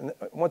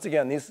that, once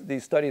again,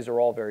 these studies are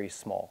all very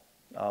small.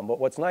 But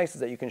what's nice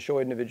is that you can show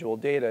individual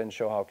data and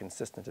show how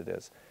consistent it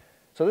is.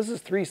 So this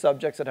is 3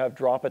 subjects that have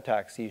drop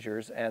attack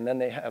seizures, and then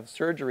they have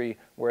surgery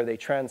where they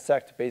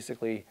transect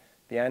basically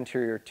the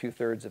anterior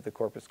 2/3 of the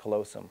corpus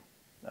callosum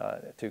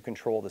to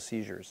control the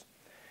seizures.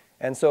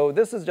 And so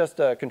this is just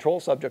a control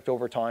subject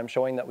over time,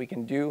 showing that we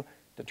can do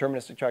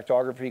deterministic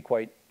tractography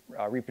quite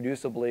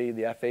reproducibly.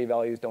 The FA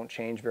values don't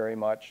change very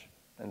much,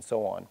 and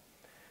so on,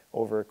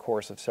 over a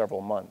course of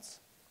several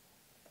months.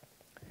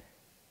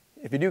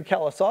 If you do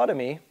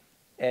callosotomy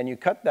and you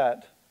cut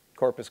that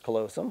corpus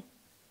callosum,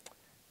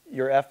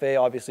 your FA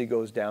obviously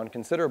goes down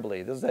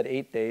considerably. This is at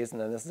 8 days,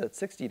 and then this is at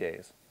 60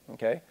 days,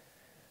 okay?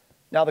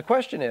 Now the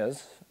question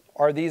is,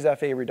 are these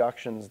FA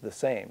reductions the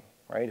same,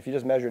 right? If you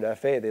just measured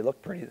FA, they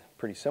look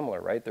pretty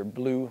similar, right? They're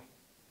blue,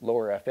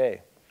 lower FA.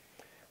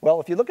 Well,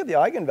 if you look at the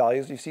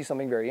eigenvalues, you see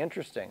something very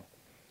interesting.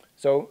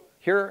 So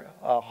here,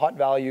 hot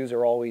values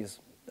are always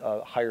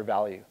higher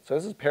value. So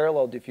this is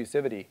parallel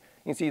diffusivity.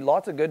 You can see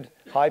lots of good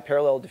high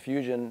parallel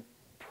diffusion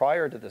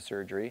prior to the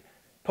surgery.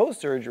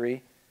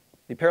 Post-surgery,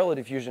 the parallel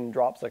diffusion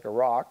drops like a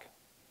rock,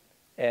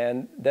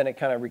 and then it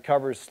kind of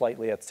recovers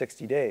slightly at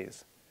 60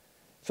 days.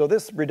 So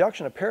this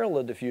reduction of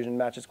parallel diffusion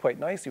matches quite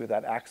nicely with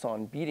that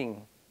axon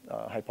beating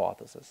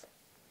hypothesis.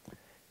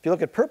 If you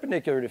look at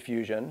perpendicular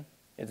diffusion,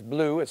 it's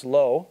blue, it's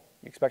low.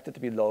 You expect it to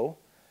be low.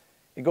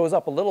 It goes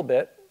up a little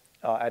bit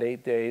at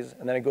 8 days,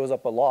 and then it goes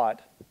up a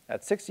lot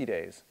at 60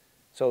 days.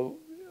 So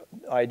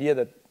the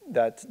idea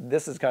that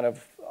this is kind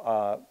of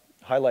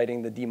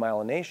highlighting the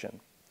demyelination.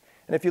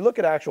 And if you look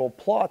at actual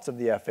plots of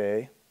the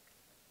FA,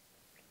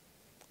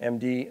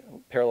 MD,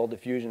 parallel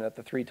diffusion at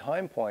the 3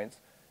 time points,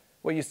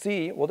 what you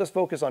see, we'll just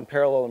focus on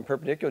parallel and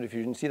perpendicular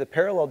diffusion. You see the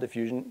parallel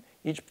diffusion,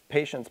 each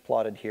patient's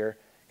plotted here,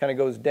 kind of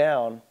goes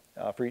down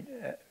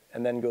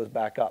and then goes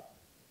back up.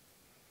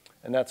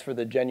 And that's for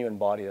the genuine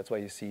body. That's why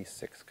you see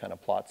 6 kind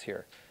of plots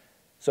here.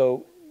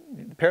 So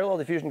the parallel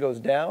diffusion goes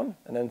down,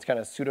 and then it kind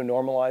of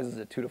pseudo-normalizes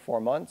at 2 to 4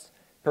 months.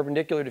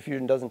 Perpendicular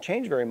diffusion doesn't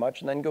change very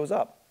much and then goes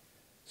up.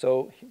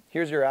 So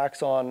here's your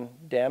axon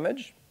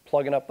damage,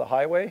 plugging up the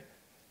highway,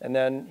 and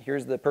then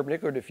here's the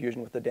perpendicular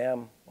diffusion with the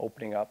dam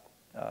opening up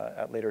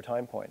at later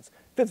time points.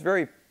 Fits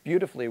very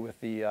beautifully with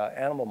the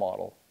animal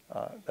model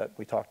that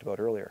we talked about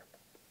earlier.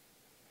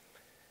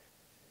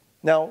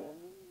 Now,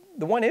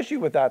 the one issue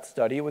with that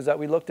study was that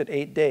we looked at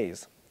 8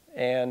 days,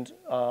 and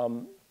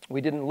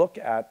we didn't look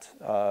at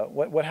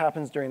what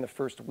happens during the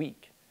first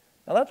week.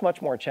 Now, that's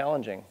much more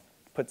challenging,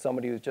 put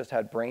somebody who's just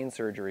had brain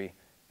surgery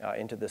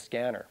into the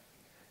scanner.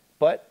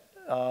 But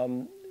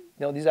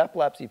these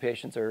epilepsy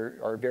patients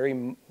are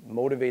very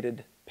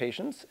motivated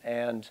patients,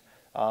 and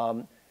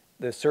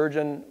the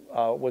surgeon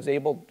was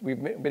able,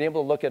 we've been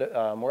able to look at,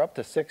 we're up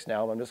to 6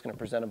 now, but I'm just going to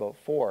present about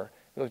 4.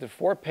 We looked at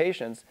 4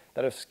 patients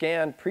that have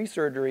scanned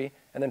pre-surgery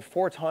and then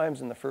 4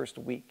 times in the first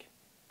week.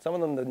 Some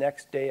of them the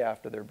next day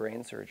after their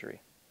brain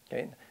surgery.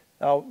 Okay?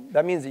 Now,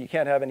 that means that you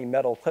can't have any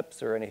metal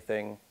clips or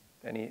anything,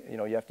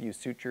 you have to use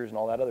sutures and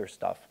all that other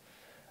stuff.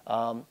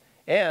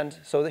 And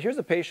so here's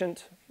a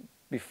patient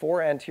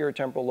before anterior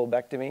temporal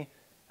lobectomy,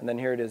 and then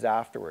here it is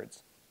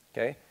afterwards.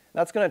 Okay?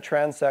 That's going to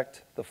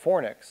transect the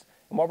fornix.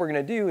 And what we're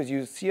going to do is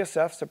use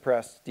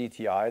CSF-suppressed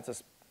DTI. It's a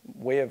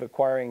way of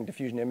acquiring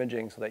diffusion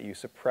imaging so that you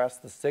suppress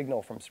the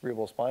signal from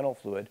cerebrospinal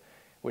fluid,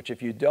 which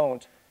if you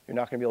don't, you're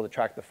not going to be able to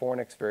track the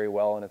fornix very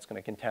well, and it's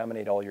going to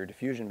contaminate all your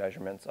diffusion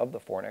measurements of the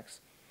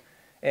fornix.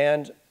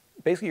 And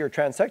basically, you're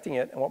transecting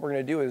it, and what we're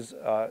going to do is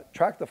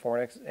track the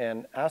fornix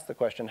and ask the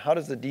question, how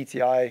does the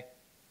DTI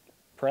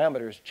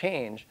parameters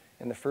change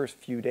in the first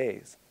few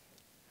days?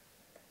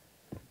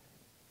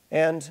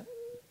 And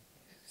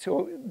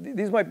so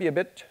these might be a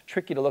bit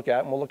tricky to look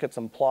at, and we'll look at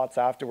some plots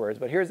afterwards,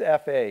 but here's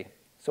FA.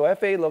 So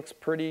FA looks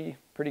pretty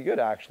good,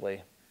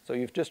 actually. So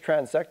you've just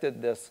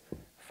transected this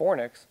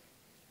fornix,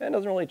 and it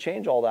doesn't really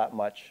change all that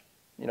much,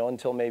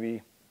 until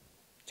maybe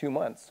 2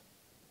 months.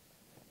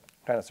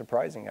 Kind of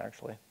surprising,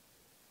 actually.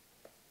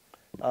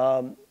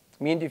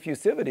 Mean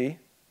diffusivity,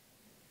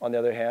 on the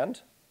other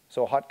hand,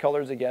 so hot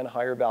colors again,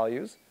 higher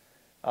values,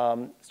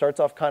 starts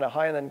off kind of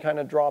high and then kind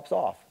of drops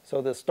off.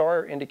 So the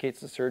star indicates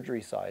the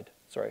surgery side.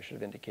 Sorry, I should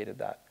have indicated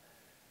that.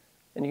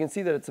 And you can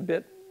see that it's a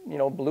bit,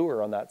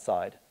 bluer on that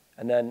side,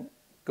 and then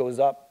goes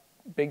up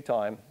big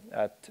time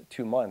at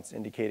 2 months,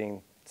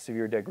 indicating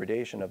severe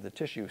degradation of the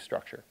tissue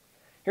structure.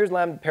 Here's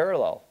lambda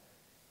parallel.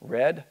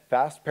 Red,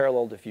 fast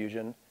parallel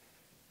diffusion.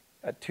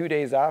 At 2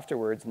 days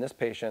afterwards, in this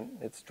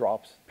patient,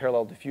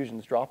 parallel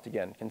diffusion's dropped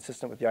again,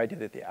 consistent with the idea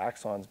that the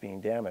axon's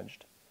being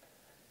damaged.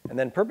 And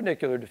then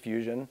perpendicular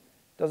diffusion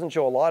doesn't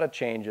show a lot of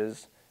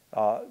changes.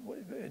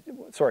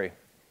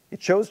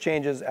 It shows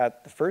changes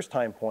at the first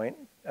time point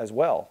as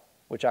well,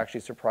 which actually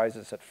surprised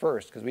us at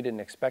first because we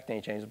didn't expect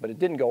any changes, but it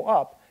didn't go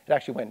up, it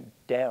actually went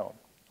down,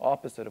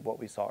 opposite of what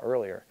we saw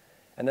earlier.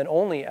 And then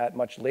only at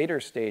much later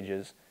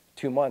stages,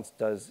 2 months,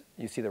 does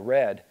you see the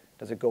red,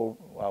 does it go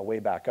way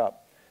back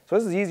up. So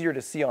this is easier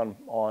to see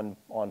on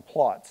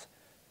plots.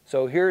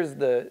 So here's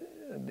the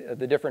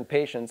different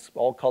patients,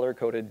 all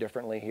color-coded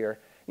differently here.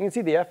 You can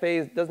see the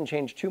FA doesn't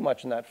change too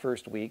much in that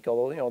first week,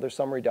 although there's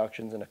some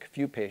reductions in a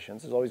few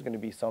patients. There's always going to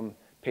be some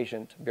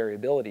patient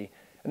variability.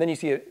 And then you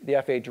see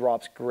the FA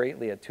drops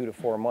greatly at 2 to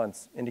 4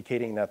 months,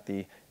 indicating that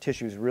the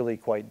tissue is really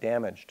quite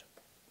damaged.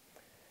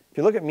 If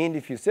you look at mean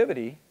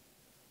diffusivity,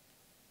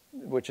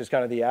 which is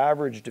kind of the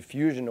average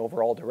diffusion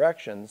over all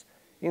directions,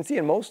 you can see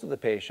in most of the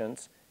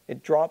patients,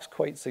 it drops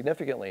quite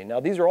significantly. Now,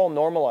 these are all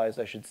normalized,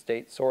 I should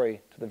state, to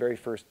the very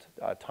first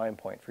time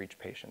point for each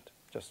patient,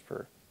 just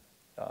for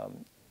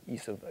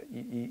ease of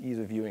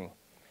viewing.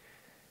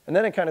 And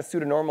then it kind of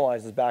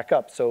pseudo-normalizes back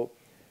up. So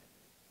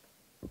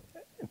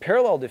in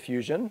parallel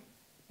diffusion,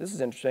 this is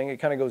interesting, it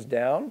kind of goes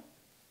down,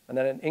 and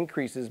then it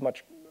increases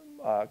much,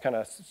 kind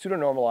of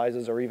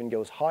pseudo-normalizes or even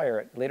goes higher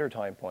at later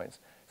time points.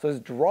 So this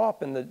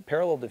drop in the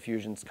parallel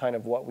diffusion is kind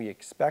of what we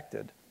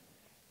expected.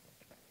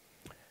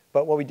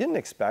 But what we didn't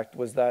expect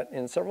was that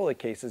in several of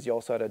the cases, you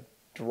also had a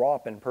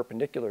drop in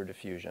perpendicular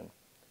diffusion,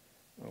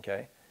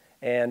 okay?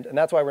 And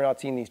that's why we're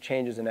not seeing these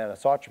changes in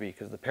anisotropy,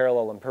 because the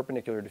parallel and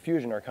perpendicular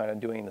diffusion are kind of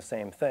doing the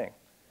same thing,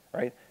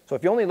 right? So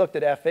if you only looked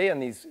at FA in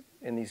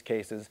these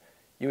cases,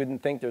 you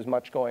wouldn't think there's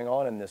much going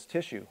on in this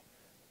tissue.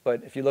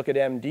 But if you look at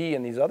MD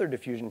and these other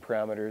diffusion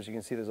parameters, you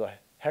can see there's a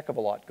heck of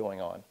a lot going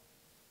on,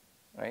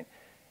 right?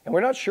 And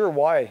we're not sure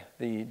why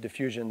the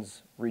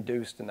diffusion's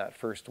reduced in that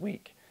first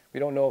week. We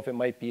don't know if it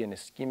might be an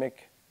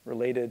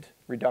ischemic-related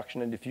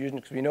reduction in diffusion,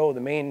 because we know the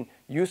main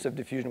use of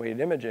diffusion-weighted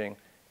imaging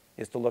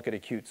is to look at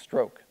acute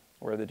stroke,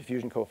 where the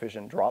diffusion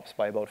coefficient drops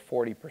by about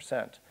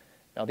 40%.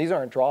 Now, these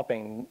aren't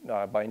dropping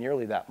by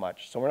nearly that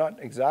much, so we're not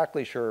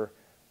exactly sure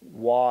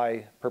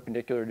why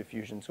perpendicular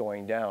diffusion is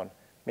going down.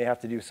 May have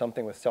to do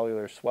something with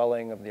cellular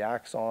swelling of the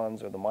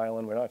axons or the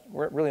myelin.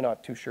 We're really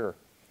not too sure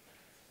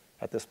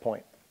at this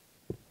point.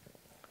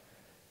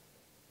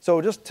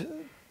 So just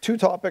 2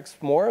 topics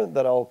more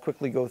that I'll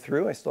quickly go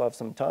through. I still have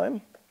some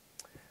time.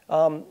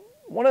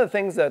 One of the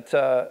things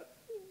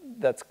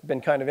that's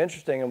been kind of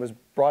interesting and was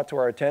brought to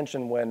our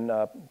attention when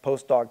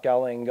postdoc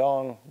Gaoling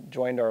Gong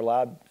joined our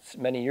lab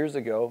many years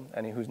ago,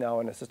 and who's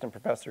now an assistant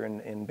professor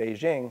in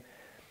Beijing,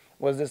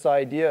 was this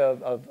idea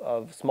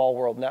of small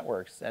world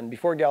networks. And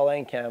before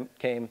Gaoling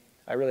came,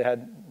 I really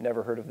had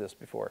never heard of this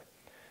before.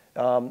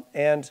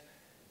 And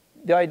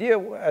the idea,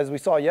 as we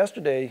saw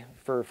yesterday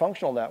for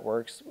functional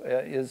networks,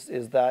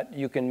 is that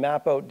you can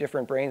map out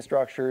different brain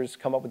structures,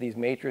 come up with these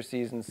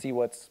matrices, and see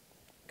what's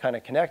kind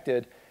of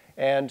connected.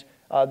 And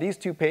these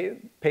 2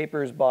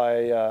 papers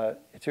by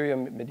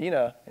Eterio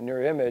Medina and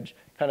Neuroimage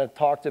kind of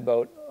talked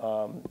about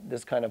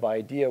this kind of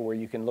idea where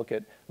you can look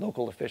at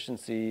local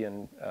efficiency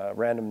and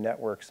random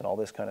networks and all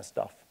this kind of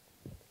stuff.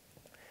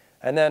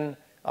 And then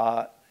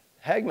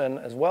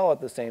Hagman, as well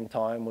at the same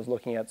time, was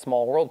looking at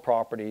small world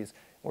properties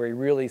where he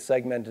really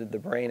segmented the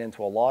brain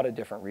into a lot of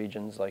different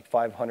regions, like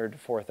 500 to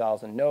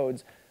 4,000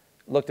 nodes,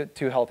 looked at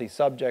 2 healthy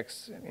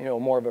subjects,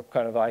 more of a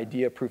kind of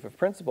idea proof of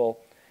principle,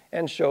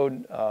 and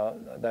showed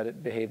that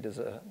it behaved as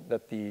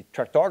that the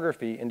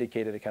tractography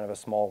indicated a kind of a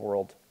small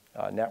world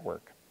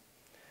network.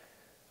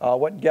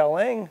 What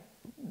Gallang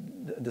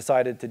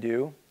decided to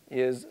do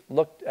is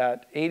looked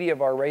at 80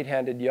 of our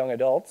right-handed young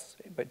adults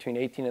between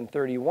 18 and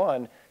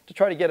 31 to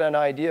try to get an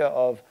idea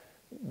of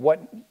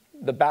what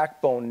the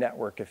backbone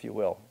network, if you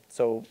will.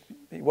 So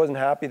he wasn't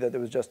happy that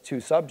there was just 2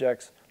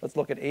 subjects. Let's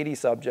look at 80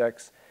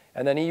 subjects.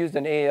 And then he used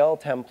an AL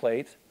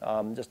template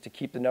just to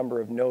keep the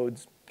number of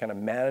nodes kind of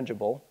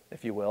manageable,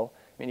 if you will.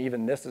 I mean,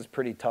 even this is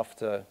pretty tough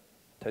to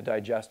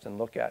digest and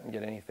look at and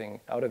get anything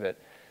out of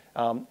it.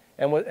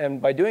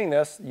 And by doing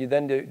this, you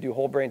then do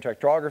whole brain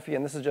tractography,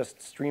 and this is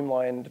just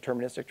streamlined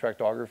deterministic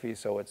tractography,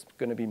 so it's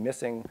going to be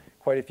missing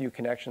quite a few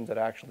connections that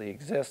actually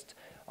exist.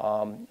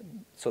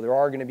 So there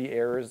are going to be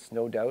errors,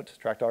 no doubt.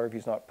 Tractography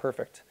is not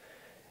perfect.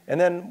 And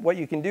then what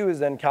you can do is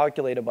then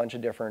calculate a bunch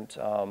of different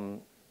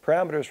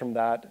parameters from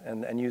that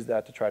and use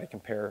that to try to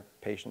compare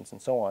patients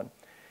and so on.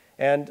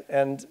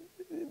 And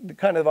the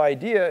kind of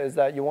idea is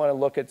that you want to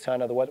look at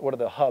kind of what are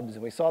the hubs,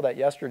 and we saw that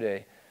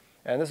yesterday.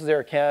 And this is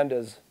Air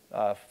Canada's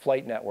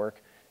flight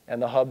network,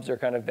 and the hubs are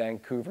kind of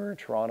Vancouver,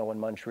 Toronto,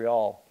 and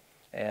Montreal.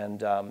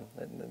 And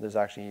there's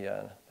actually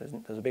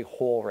there's a big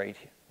hole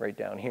right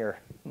down here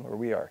where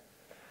we are.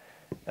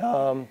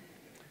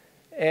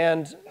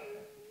 And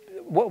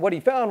what he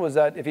found was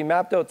that if he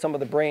mapped out some of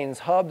the brain's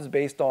hubs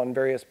based on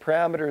various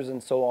parameters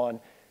and so on,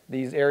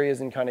 these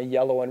areas in kind of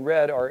yellow and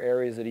red are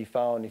areas that he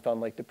found. He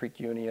found like the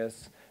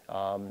precuneus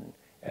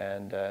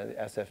and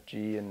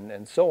SFG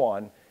and so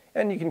on.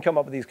 And you can come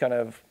up with these kind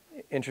of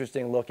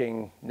interesting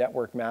looking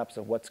network maps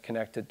of what's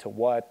connected to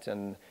what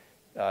and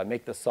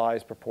make the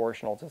size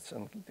proportional to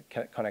some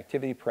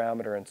connectivity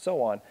parameter and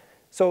so on.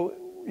 So,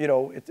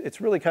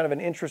 it's really kind of an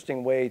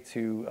interesting way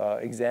to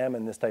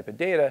examine this type of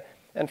data.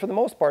 And for the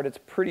most part, it's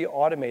pretty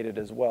automated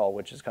as well,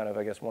 which is kind of,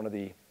 I guess, one of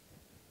the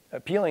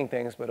appealing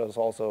things, but it's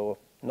also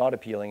not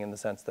appealing in the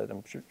sense that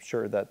I'm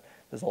sure that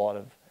there's a lot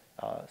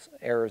of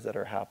errors that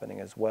are happening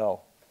as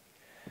well.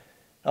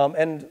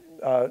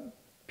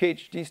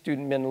 PhD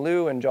student Min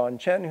Liu and John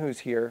Chen, who's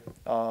here,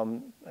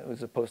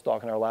 who's a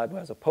postdoc in our lab who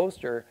has a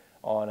poster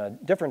on a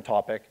different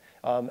topic,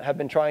 have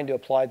been trying to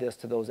apply this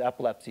to those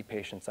epilepsy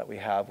patients that we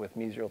have with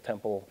mesial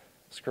temporal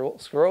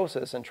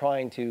sclerosis and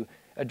trying to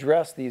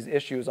address these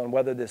issues on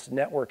whether this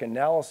network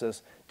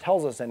analysis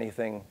tells us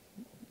anything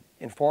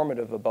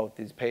informative about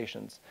these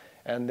patients.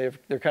 And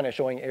they're kind of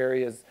showing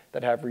areas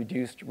that have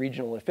reduced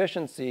regional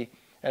efficiency,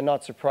 and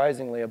not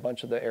surprisingly, a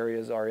bunch of the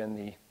areas are in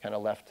the kind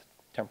of left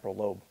temporal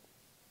lobe,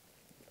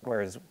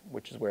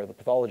 which is where the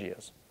pathology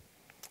is.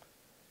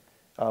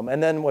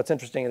 And then what's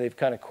interesting, they've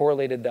kind of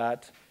correlated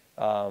that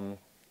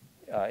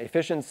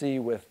efficiency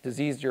with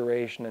disease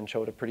duration and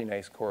showed a pretty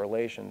nice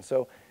correlation.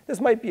 So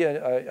this might be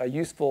a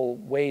useful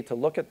way to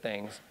look at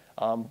things,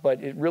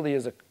 but it really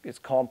is it's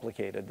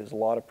complicated. There's a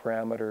lot of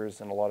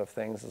parameters and a lot of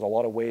things. There's a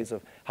lot of ways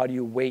of how do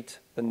you weight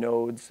the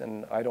nodes,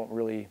 and I don't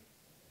really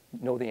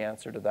know the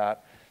answer to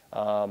that.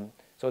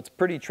 So it's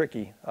pretty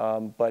tricky,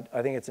 but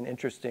I think it's an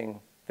interesting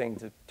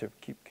thing to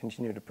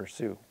continue to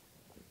pursue.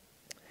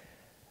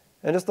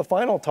 And just the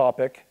final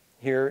topic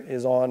here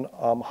is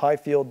on high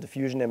field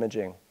diffusion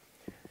imaging.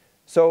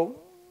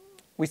 So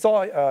we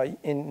saw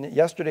in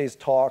yesterday's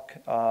talk,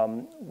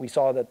 we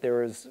saw that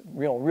there is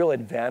real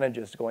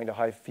advantages to going to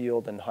high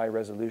field and high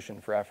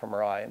resolution for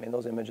fMRI. I mean,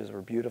 those images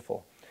were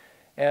beautiful.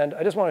 And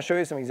I just want to show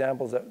you some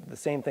examples that the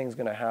same thing's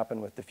going to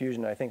happen with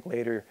diffusion. I think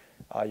later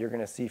you're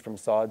going to see from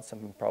SOD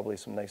probably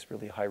some nice,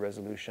 really high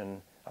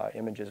resolution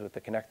images with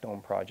the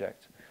Connectome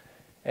project.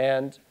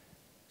 And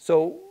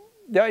so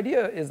the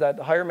idea is that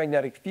the higher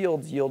magnetic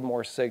fields yield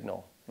more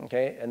signal,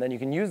 okay? And then you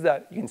can use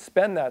that, you can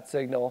spend that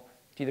signal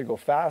to either go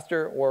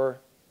faster or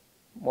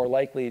more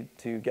likely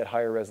to get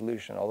higher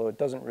resolution, although it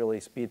doesn't really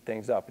speed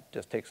things up, it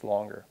just takes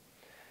longer.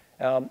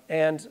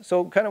 And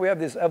so kind of we have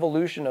this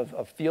evolution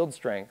of field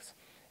strengths.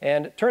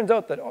 And it turns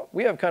out that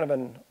we have kind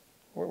of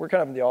we're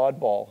kind of the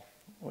oddball,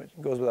 which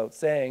goes without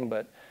saying,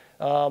 but,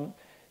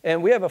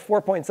 and we have a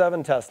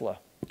 4.7 Tesla.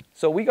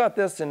 So we got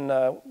this and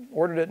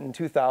ordered it in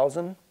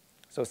 2000.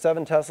 So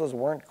 7 Teslas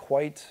weren't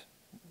quite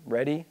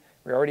ready.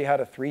 We already had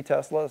a 3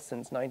 Tesla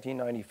since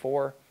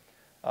 1994.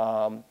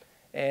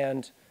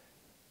 And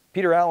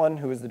Peter Allen,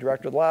 who is the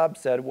director of the lab,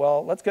 said,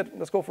 well, let's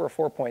go for a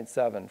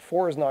 4.7.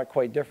 4 is not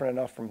quite different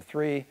enough from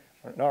 3.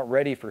 We're not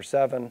ready for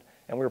 7.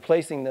 And we were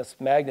placing this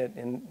magnet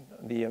in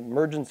the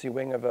emergency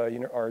wing of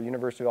our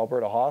University of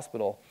Alberta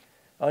hospital.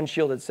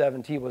 Unshielded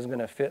 7T wasn't going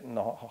to fit in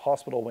the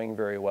hospital wing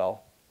very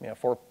well.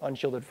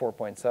 Unshielded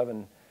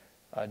 4.7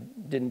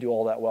 didn't do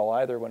all that well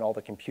either when all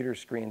the computer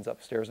screens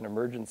upstairs in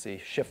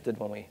emergency shifted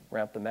when we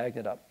ramped the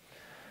magnet up.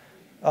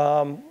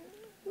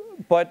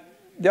 But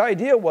the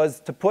idea was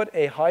to put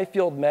a high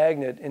field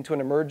magnet into an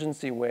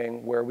emergency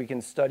wing where we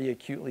can study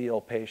acutely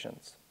ill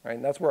patients, right?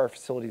 And that's where our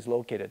facility is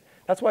located.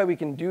 That's why we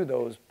can do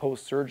those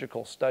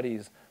post-surgical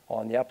studies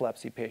on the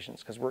epilepsy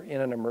patients, because we're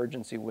in an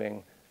emergency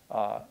wing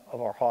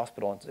of our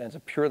hospital, and it's a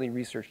purely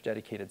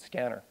research-dedicated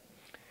scanner.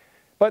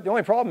 But the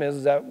only problem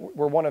is that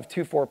we're one of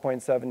 2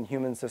 4.7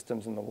 human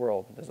systems in the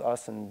world. There's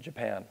us and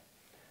Japan.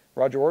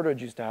 Roger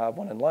Ordridge used to have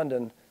one in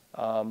London,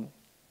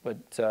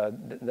 but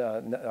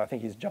I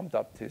think he's jumped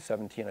up to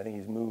 17. I think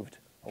he's moved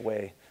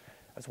away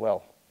as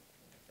well.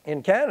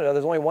 In Canada,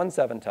 there's only one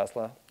 7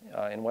 Tesla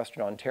in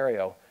Western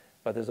Ontario,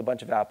 but there's a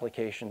bunch of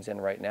applications in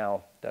right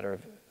now that are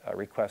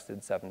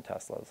requested 7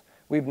 Teslas.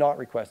 We've not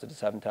requested a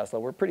 7 Tesla.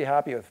 We're pretty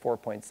happy with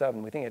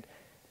 4.7. We think it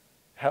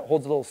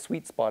holds a little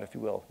sweet spot, if you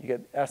will. You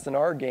get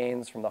SNR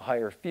gains from the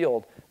higher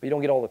field, but you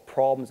don't get all the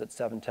problems at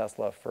 7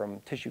 Tesla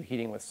from tissue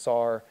heating with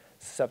SAR,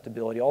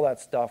 susceptibility, all that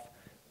stuff.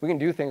 We can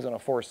do things on a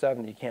 4.7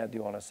 that you can't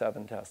do on a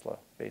 7 Tesla,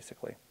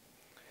 basically.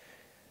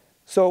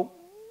 So,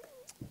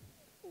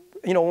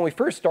 you know, when we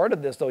first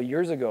started this, though,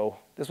 years ago,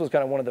 this was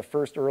kind of one of the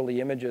first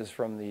early images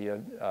from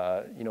the,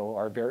 you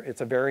know,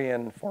 it's a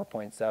Varian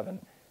 4.7.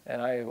 And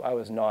I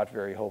was not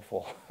very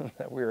hopeful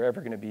that we were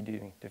ever going to be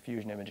doing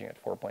diffusion imaging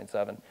at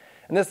 4.7.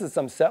 And this is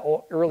some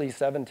early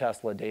 7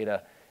 Tesla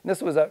data. And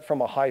this was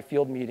from a high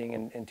field meeting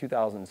in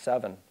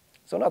 2007.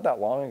 So not that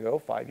long ago,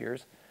 5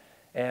 years.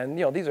 And,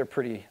 you know, these are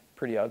pretty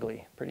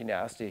ugly, pretty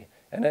nasty.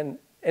 And then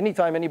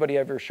anytime anybody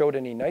ever showed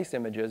any nice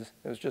images,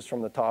 it was just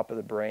from the top of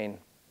the brain,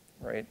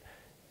 right?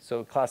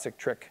 So classic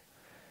trick.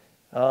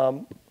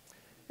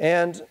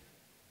 And,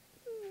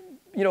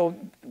 you know,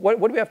 what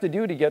do we have to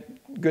do to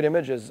get good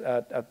images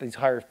at these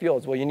higher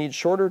fields? Well, you need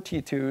shorter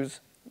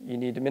T2s. You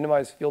need to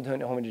minimize field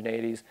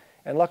homogeneities.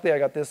 And luckily, I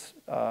got this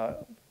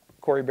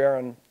Corey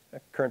Barron, a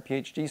current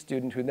PhD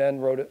student, who then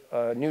wrote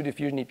a new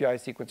diffusion EPI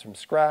sequence from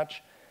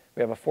scratch.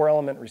 We have a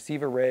 4-element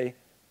receive array.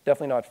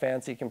 Definitely not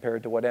fancy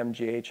compared to what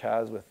MGH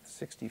has with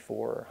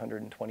 64 or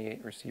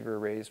 128 receiver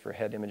arrays for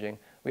head imaging.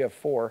 We have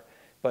 4,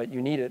 but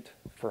you need it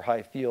for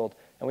high field.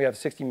 And we have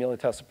 60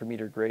 millitesla per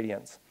meter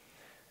gradients.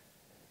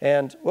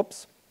 And,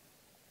 whoops,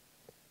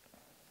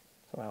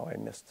 somehow I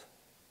missed.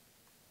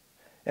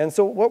 And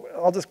so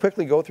I'll just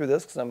quickly go through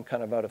this because I'm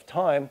kind of out of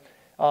time.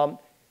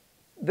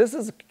 This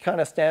is kind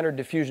of standard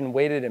diffusion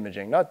weighted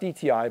imaging, not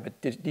DTI,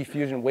 but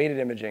diffusion weighted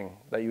imaging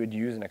that you would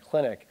use in a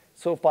clinic.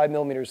 So 5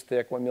 millimeters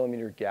thick, 1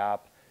 millimeter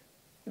gap,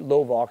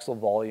 low voxel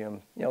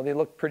volume. You know, they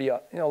look pretty, you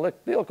know,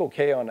 they look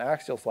okay on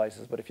axial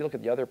slices, but if you look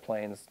at the other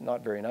planes,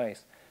 not very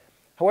nice.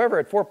 However,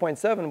 at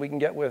 4.7, we can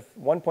get with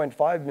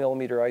 1.5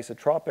 millimeter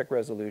isotropic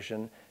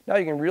resolution. Now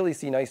you can really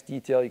see nice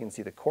detail. You can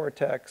see the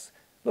cortex.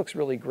 Looks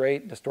really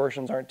great.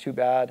 Distortions aren't too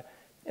bad.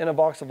 And a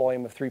voxel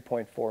volume of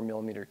 3.4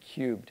 millimeter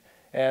cubed.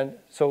 And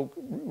so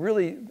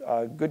really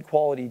good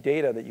quality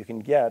data that you can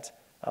get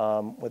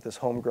with this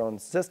homegrown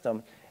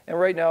system. And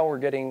right now we're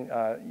getting,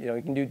 you know,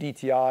 you can do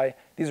DTI.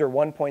 These are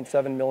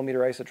 1.7 millimeter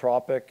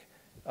isotropic,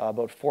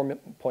 about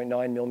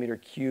 4.9 millimeter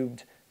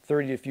cubed,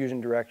 30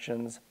 diffusion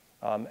directions.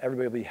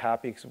 Everybody will be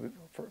happy because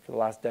for the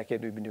last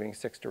decade we've been doing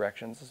 6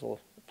 directions. This will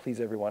please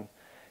everyone.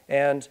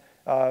 And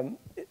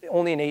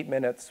only in 8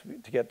 minutes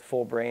to get the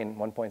full brain,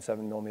 1.7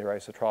 millimeter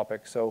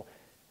isotropic. So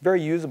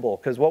very usable,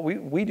 because what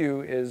we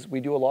do is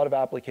we do a lot of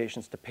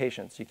applications to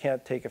patients. You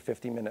can't take a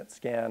 50-minute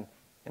scan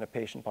in a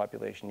patient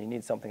population. You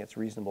need something that's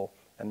reasonable,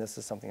 and this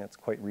is something that's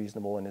quite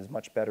reasonable and is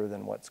much better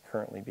than what's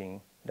currently being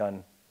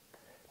done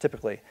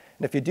typically.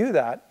 And if you do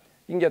that,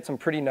 you can get some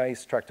pretty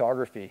nice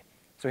tractography.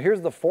 So here's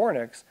the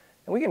fornix,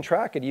 and we can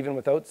track it even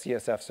without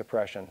CSF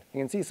suppression.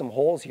 You can see some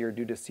holes here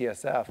due to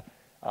CSF,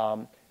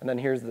 and then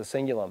here's the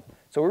cingulum.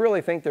 So we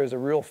really think there's a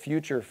real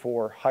future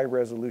for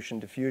high-resolution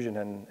diffusion,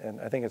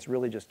 and I think it's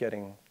really just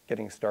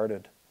getting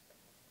started.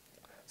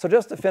 So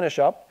just to finish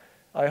up,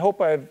 I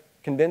hope I've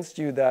convinced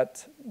you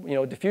that, you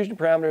know, diffusion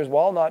parameters,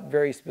 while not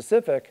very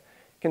specific,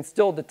 can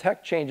still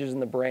detect changes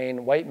in the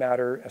brain, white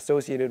matter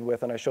associated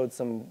with, and I showed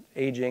some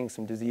aging,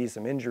 some disease,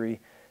 some injury,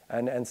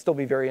 and still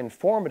be very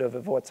informative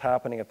of what's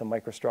happening at the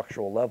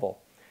microstructural level.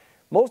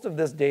 Most of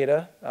this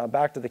data,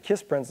 back to the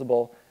KISS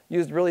principle,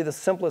 used really the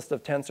simplest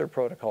of tensor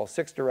protocols,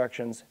 6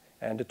 directions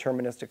and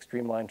deterministic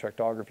streamlined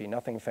tractography,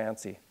 nothing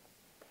fancy.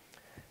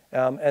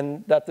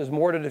 And that there's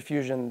more to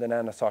diffusion than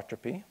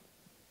anisotropy.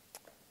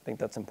 I think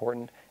that's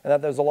important. And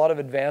that there's a lot of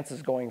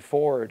advances going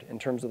forward in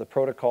terms of the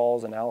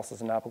protocols,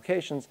 analysis, and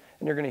applications,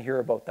 and you're going to hear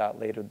about that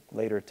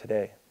later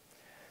today.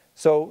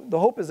 So the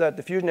hope is that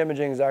diffusion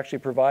imaging is actually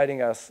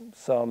providing us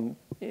some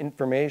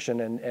information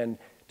and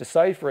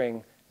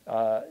deciphering,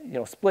 you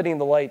know, splitting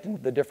the light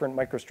into the different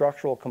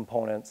microstructural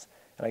components,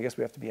 and I guess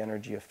we have to be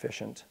energy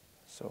efficient.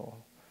 So,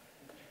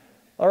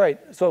 all right,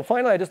 so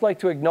finally I'd just like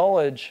to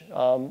acknowledge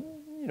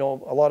you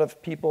know, a lot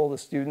of people, the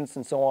students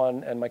and so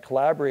on, and my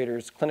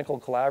collaborators, clinical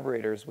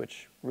collaborators,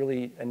 which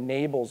really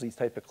enables these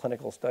type of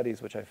clinical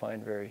studies, which I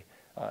find very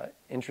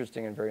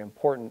interesting and very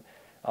important.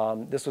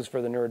 This was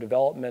for the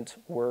neurodevelopment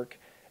work,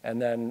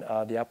 and then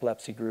the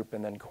epilepsy group,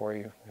 and then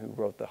Corey, who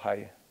wrote the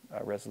high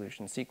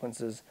resolution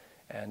sequences.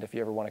 And if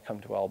you ever want to come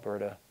to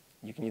Alberta,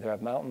 you can either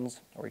have mountains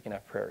or you can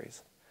have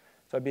prairies.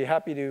 So I'd be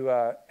happy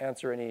to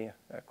answer any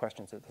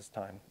questions at this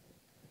time.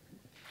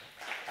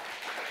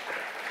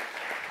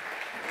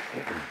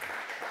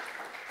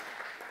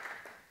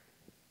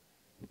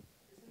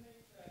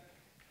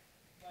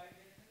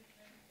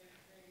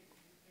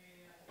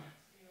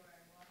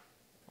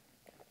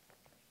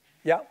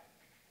 Yeah.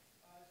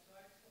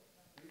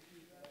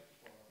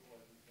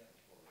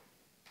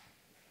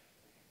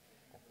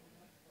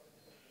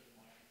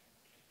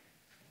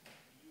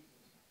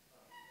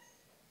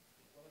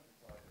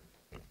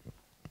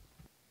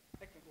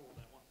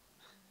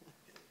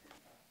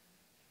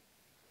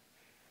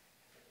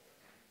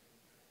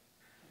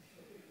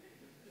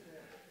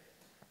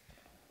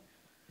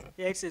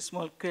 Yeah, it's a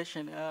small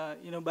question.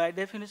 By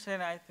definition,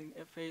 I think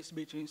FA is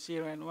between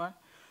 0 and 1.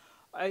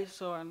 I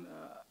saw,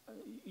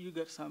 you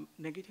got some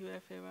negative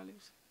FA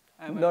values?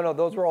 No,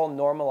 those were all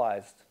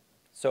normalized.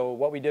 So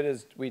what we did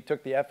is we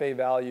took the FA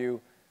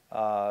value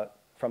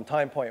from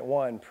time point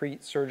 1,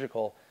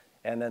 pre-surgical,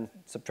 and then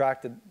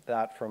subtracted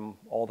that from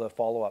all the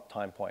follow-up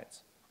time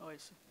points. Oh, I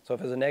see. So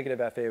if it was a negative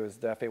FA,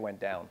 the FA went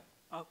down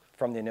Okay.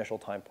 from the initial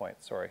time point.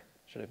 Sorry,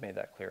 should have made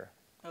that clear.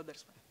 Oh,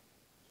 that's fine.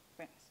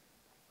 Thanks.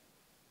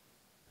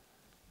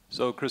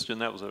 So, Christian,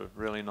 that was a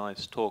really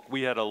nice talk.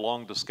 We had a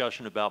long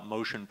discussion about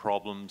motion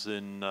problems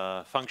in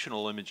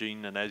functional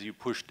imaging, and as you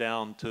push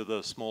down to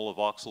the smaller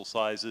voxel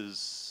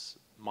sizes,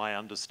 my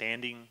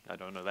understanding, I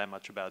don't know that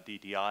much about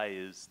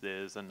DTI, is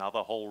there's another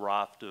whole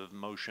raft of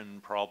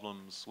motion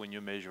problems when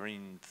you're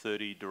measuring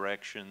 30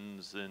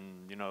 directions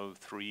in,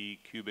 3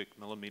 cubic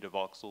millimeter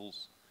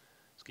voxels.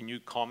 Can you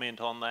comment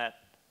on that?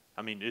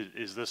 I mean,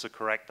 is this a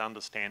correct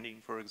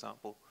understanding, for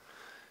example?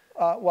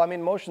 Well, I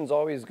mean, motion's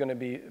always going to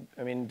be,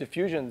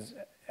 diffusion's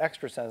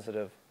extra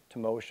sensitive to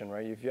motion,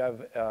 right? If you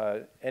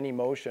have any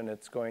motion,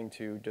 it's going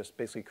to just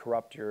basically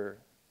corrupt your,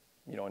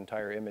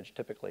 entire image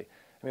typically.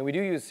 I mean, we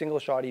do use single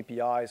shot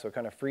EPI, so it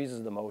kind of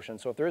freezes the motion.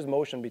 So if there is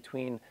motion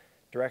between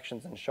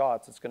directions and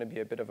shots, it's going to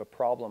be a bit of a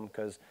problem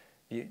because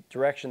the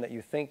direction that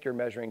you think you're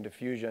measuring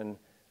diffusion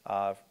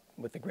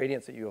with the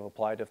gradients that you have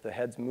applied, if the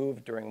head's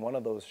moved during one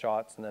of those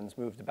shots and then it's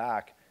moved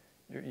back,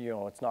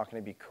 it's not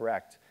going to be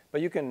correct.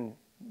 But you can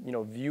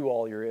view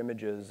all your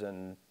images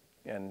and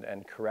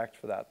correct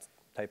for that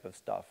type of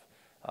stuff.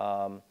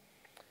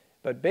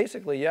 But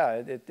basically,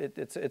 yeah,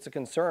 it's a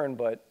concern,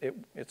 but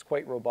it's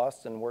quite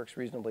robust and works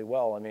reasonably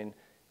well. I mean,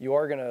 you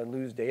are going to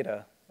lose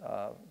data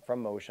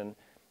from motion.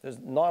 There's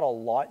not a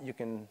lot you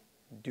can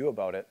do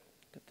about it,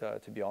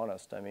 to be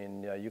honest. I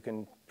mean, you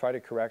can try to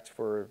correct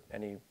for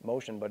any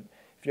motion, but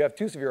if you have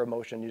too severe a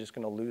motion, you're just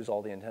going to lose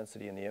all the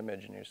intensity in the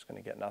image, and you're just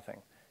going to get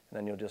nothing. And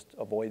then you'll just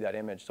avoid that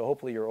image. So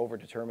hopefully you're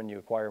over-determined, you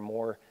acquire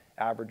more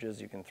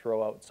averages, you can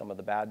throw out some of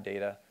the bad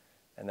data,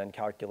 and then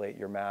calculate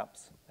your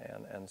maps,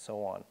 and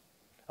so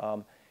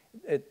on.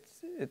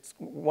 It's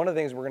one of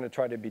the things we're going to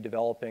try to be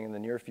developing in the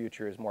near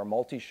future is more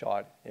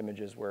multi-shot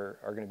images where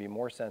are going to be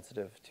more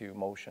sensitive to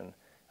motion.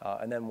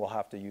 And then we'll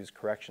have to use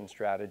correction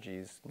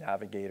strategies,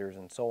 navigators,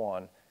 and so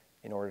on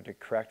in order to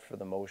correct for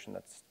the motion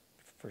that's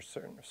for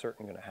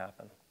certain going to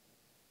happen.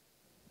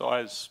 So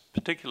I was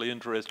particularly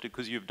interested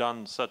because you've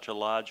done such a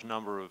large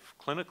number of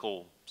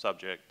clinical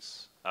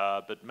subjects,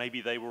 but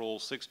maybe they were all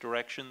 6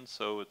 directions,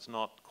 so it's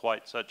not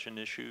quite such an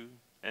issue.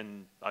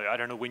 And I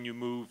don't know when you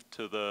moved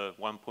to the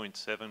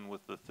 1.7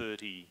 with the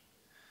 30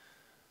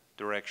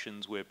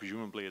 directions where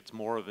presumably it's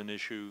more of an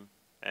issue,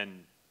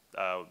 and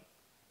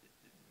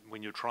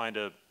when you're trying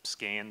to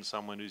scan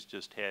someone who's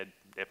just had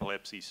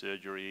epilepsy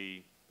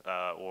surgery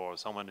or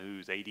someone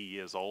who's 80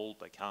 years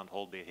old, they can't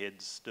hold their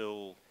heads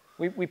still.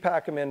 We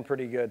pack them in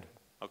pretty good.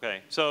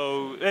 Okay,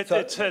 so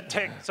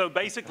so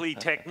basically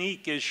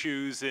technique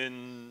issues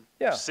in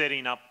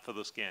setting up for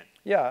the scan.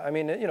 Yeah, I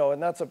mean,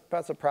 and that's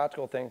a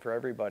practical thing for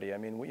everybody. I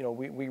mean,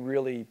 we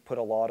really put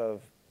a lot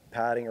of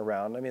padding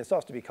around. I mean, it still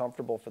has to be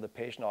comfortable for the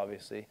patient,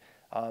 obviously,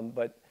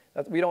 but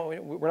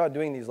we're not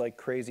doing these like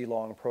crazy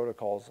long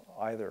protocols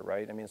either,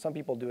 right? I mean, some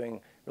people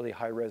doing really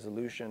high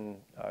resolution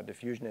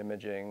diffusion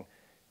imaging,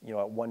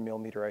 at 1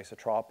 millimeter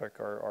isotropic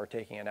are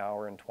taking an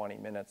hour and 20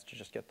 minutes to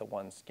just get the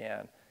one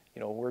scan.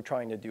 We're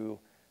trying to do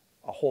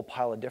a whole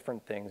pile of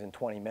different things in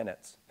 20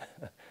 minutes,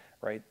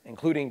 right?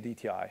 Including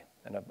DTI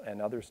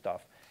and other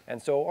stuff.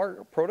 And so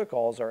our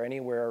protocols are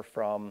anywhere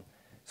from,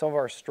 some of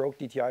our stroke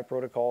DTI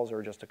protocols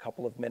are just a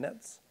couple of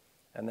minutes.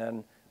 And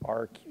then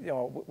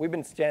we've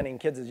been scanning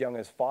kids as young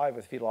as 5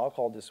 with fetal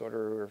alcohol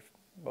disorder,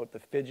 about the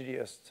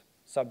fidgetiest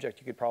subject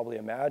you could probably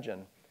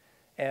imagine.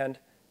 And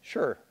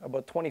sure,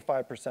 about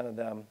 25% of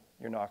them,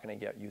 you're not going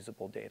to get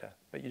usable data,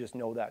 but you just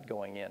know that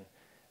going in.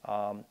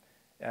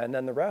 And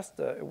then the rest,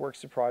 it works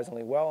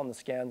surprisingly well, and the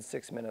scan's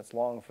 6 minutes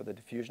long for the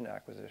diffusion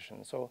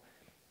acquisition. So,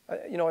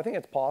 I think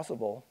it's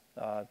possible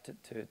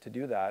to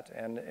do that.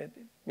 And at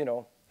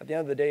the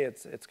end of the day,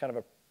 it's kind of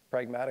a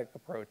pragmatic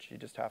approach. You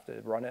just have to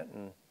run it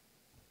and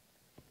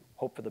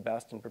hope for the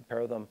best and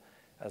prepare them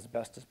as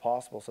best as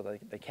possible so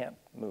that they can't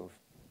move,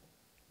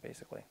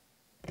 basically.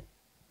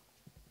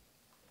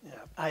 Yeah,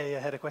 I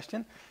had a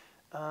question.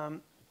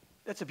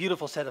 It's a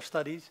beautiful set of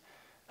studies.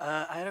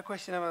 I had a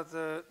question about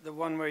the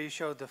one where you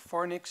showed the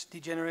fornix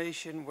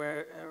degeneration,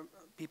 where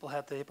people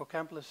had the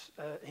hippocampus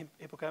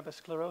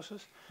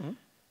sclerosis.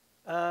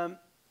 Mm-hmm.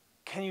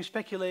 can you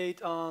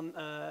speculate on,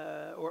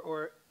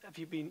 or have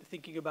you been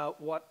thinking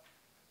about what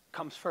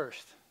comes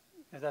first?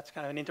 That's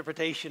kind of an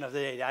interpretation of the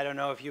data. I don't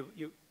know if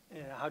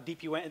how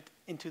deep you went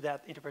into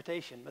that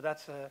interpretation, but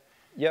that's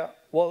Yeah,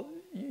 well,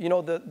 you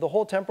know, the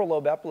whole temporal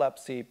lobe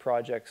epilepsy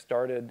project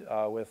started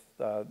with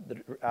the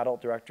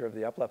adult director of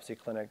the epilepsy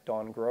clinic,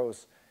 Don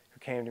Gross, who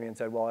came to me and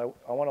said, well,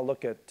 I want to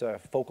look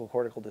at focal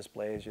cortical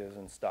dysplasias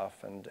and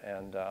stuff.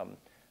 And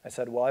I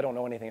said, well, I don't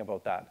know anything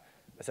about that.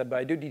 I said, but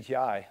I do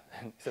DTI.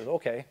 He says,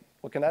 okay,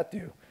 what can that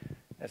do?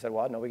 I said,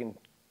 well, no, we can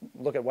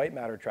look at white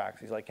matter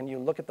tracks. He's like, can you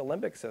look at the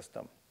limbic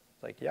system?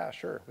 It's like, yeah,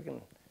 sure, we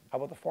can. How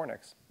about the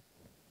fornix?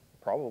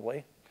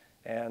 Probably.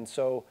 And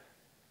so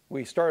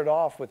we started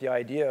off with the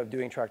idea of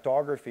doing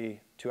tractography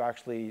to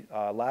actually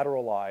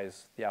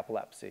lateralize the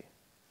epilepsy.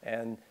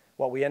 And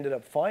what we ended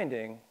up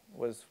finding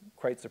was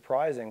quite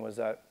surprising, was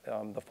that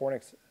the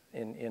fornix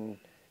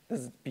this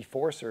is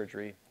before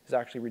surgery, is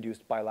actually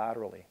reduced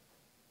bilaterally.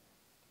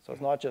 So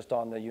it's not just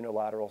on the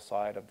unilateral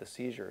side of the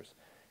seizures.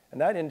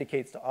 And that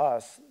indicates to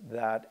us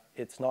that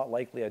it's not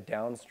likely a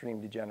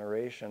downstream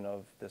degeneration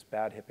of this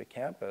bad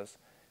hippocampus,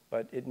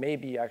 but it may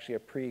be actually a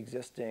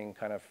pre-existing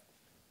kind of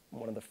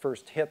one of the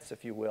first hits,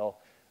 if you will,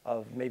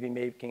 of maybe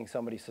making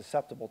somebody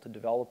susceptible to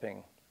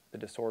developing the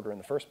disorder in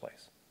the first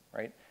place,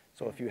 right?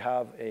 So if you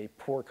have a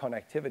poor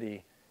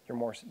connectivity, you're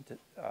more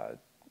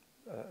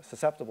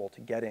susceptible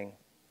to getting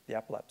the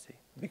epilepsy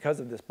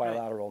because of this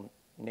bilateral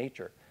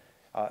nature.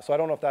 So I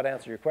don't know if that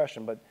answered your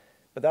question, but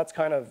that's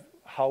kind of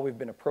how we've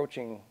been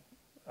approaching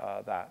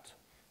that.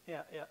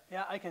 Yeah,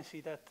 I can see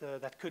that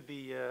that could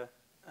be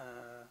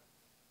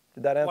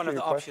Did that answer one of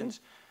your the question? options.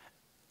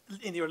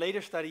 In your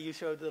later study, you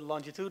showed the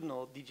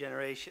longitudinal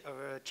degeneration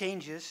or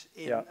changes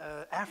in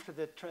after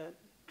the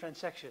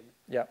transection.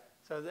 Yeah.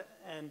 So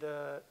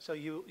so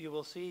you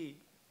will see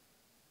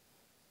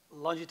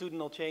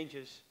longitudinal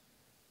changes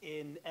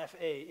in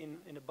FA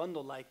in a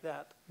bundle like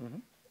that,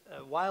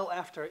 while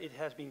after it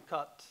has been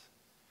cut.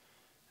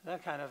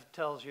 That kind of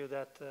tells you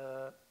that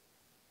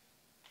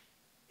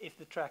if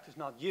the tract is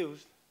not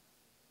used,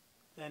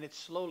 then it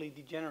slowly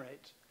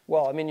degenerates.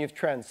 Well, I mean, you've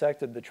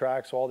transected the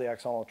tracts, all the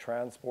axonal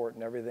transport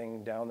and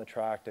everything down the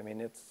tract. I mean,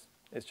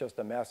 it's just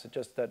a mess. It's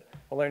just that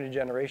Wallerian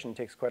degeneration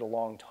takes quite a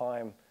long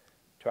time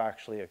to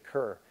actually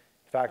occur.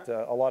 In fact,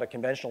 a lot of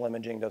conventional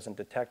imaging doesn't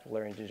detect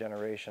Wallerian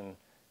degeneration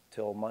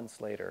till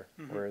months later,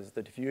 whereas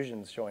the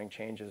diffusion's showing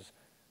changes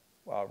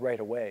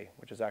right away,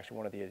 which is actually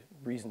one of the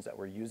reasons that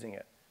we're using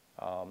it.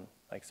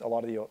 Like a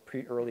lot of the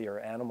earlier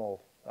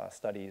animal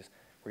studies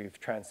where you've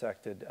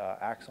transected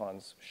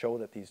axons show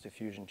that these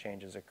diffusion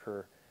changes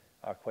occur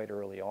quite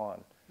early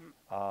on.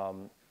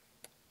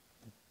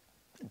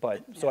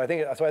 So I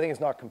think it's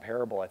not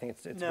comparable. I think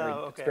it's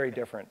very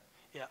different.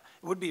 Yeah,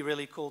 it would be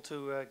really cool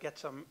to get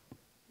some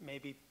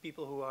maybe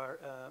people who are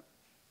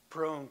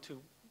prone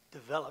to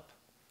develop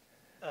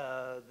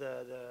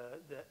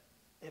the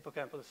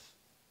hippocampus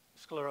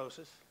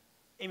sclerosis,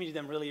 image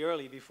them really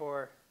early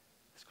before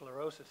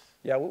sclerosis.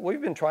 Yeah, we've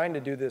been trying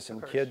to do this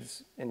in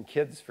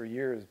kids for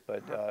years,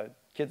 but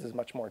kids is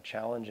much more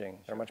challenging.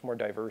 They're a much more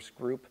diverse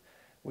group.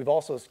 We've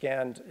also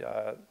scanned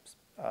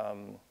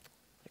kind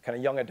of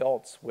young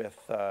adults with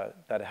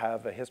that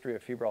have a history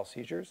of febrile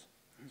seizures.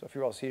 So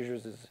febrile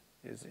seizures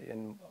is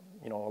in,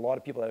 you know, a lot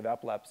of people that have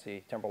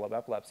epilepsy, temporal lobe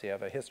epilepsy,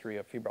 have a history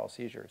of febrile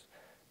seizures.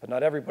 But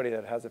not everybody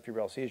that has a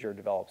febrile seizure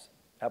develops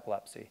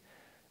epilepsy.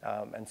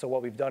 And so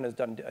what we've done is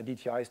done a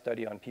DTI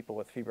study on people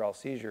with febrile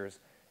seizures,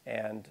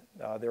 and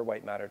their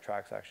white matter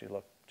tracts actually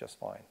look just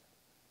fine.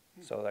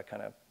 So that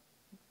kind of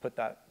put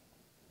that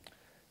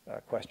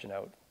question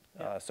out.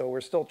 So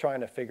we're still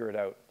trying to figure it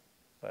out.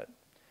 But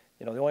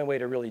you know, the only way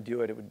to really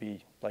do it, it would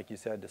be, like you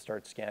said, to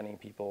start scanning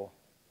people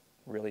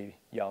really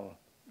young,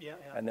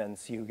 and then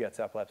see who gets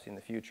epilepsy in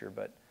the future.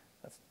 But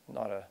that's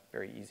not a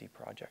very easy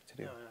project to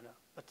do. No.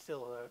 But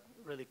still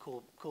a really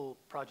cool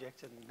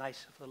project and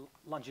nice for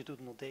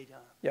longitudinal data.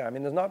 Yeah, I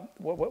mean, there's not,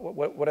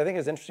 what I think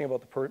is interesting about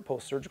the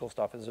post-surgical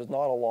stuff is there's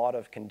not a lot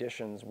of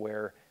conditions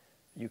where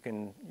you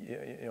can,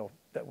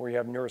 where you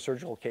have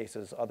neurosurgical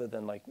cases other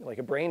than like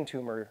a brain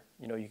tumor,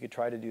 you could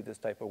try to do this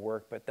type of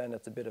work, but then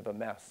it's a bit of a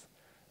mess.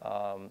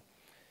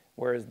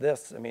 Whereas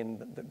this, I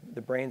mean,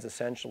 the brain's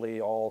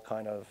essentially all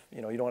kind of,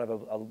 you don't have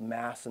a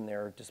mass in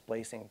there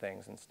displacing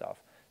things and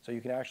stuff. So you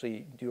can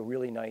actually do a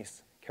really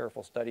nice,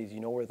 careful studies.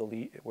 You know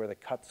where the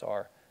cuts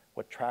are,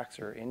 what tracts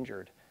are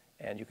injured,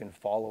 and you can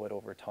follow it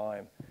over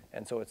time.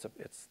 And so it's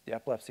the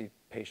epilepsy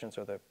patients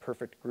are the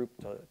perfect group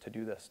to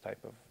do this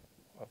type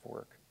of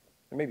work.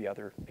 There may be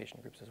other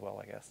patient groups as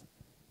well, I guess.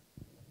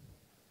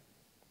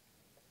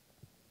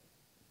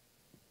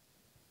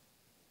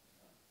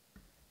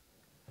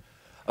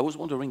 I was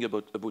wondering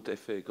about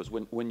FA, because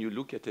when you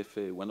look at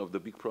FA, one of the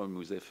big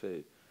problems with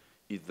FA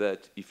is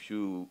that if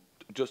you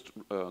just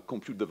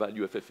compute the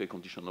value of FA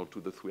conditional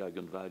to the 3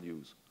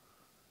 eigenvalues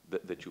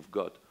that you've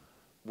got,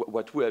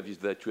 what we have is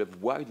that you have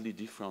widely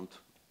different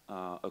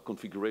a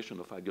configuration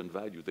of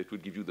eigenvalues that will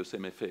give you the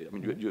same FA. I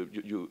mean,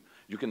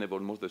 you can have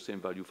almost the same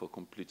value for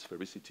complete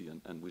sphericity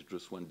and with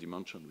just one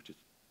dimension, which is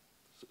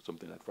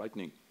something like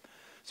frightening.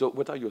 So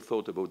what are your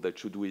thoughts about that?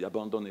 Should we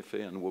abandon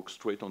FA and work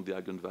straight on the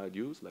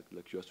eigenvalues,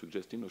 like you are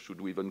suggesting, or should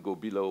we even go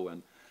below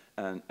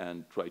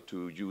and try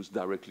to use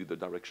directly the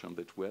direction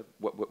that we have?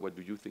 What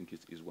do you think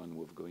is one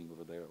way of going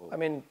over there? Or? I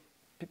mean,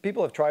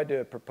 people have tried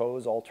to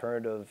propose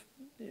alternative,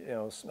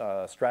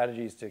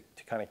 strategies to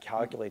kind of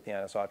calculate the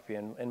anisotropy.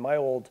 And in my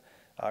old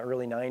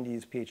early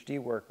 90s PhD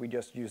work, we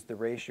just used the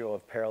ratio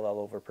of parallel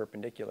over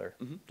perpendicular.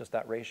 Just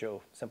that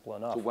ratio, simple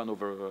enough. So 1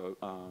 over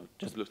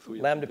just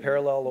 2+3. lambda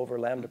parallel over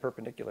lambda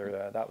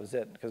perpendicular. That was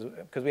it.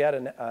 Because we had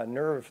a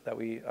nerve that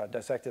we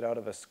dissected out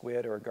of a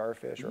squid or a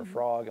garfish or a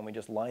frog, and we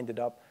just lined it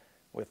up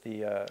with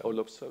the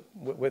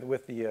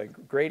with the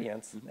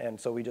gradients, and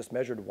so we just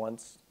measured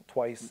once,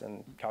 twice,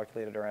 and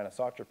calculated our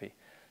anisotropy.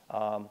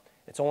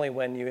 It's only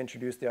when you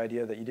introduce the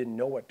idea that you didn't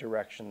know what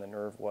direction the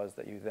nerve was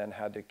that you then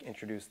had to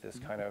introduce this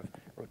kind of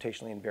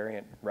rotationally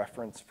invariant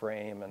reference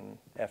frame, and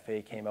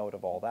FA came out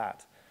of all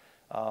that.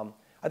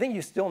 I think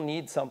you still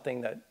need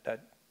something that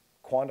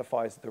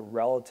quantifies the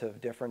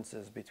relative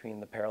differences between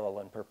the parallel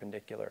and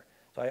perpendicular.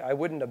 So I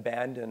wouldn't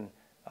abandon,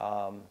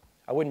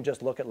 I wouldn't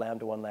just look at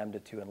lambda 1, lambda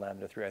 2, and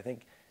lambda 3. I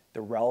think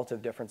the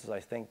relative differences,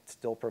 I think,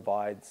 still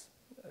provides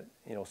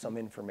some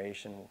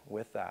information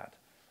with that.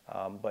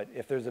 But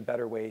if there's a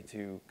better way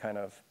to kind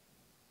of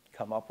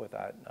come up with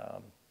that,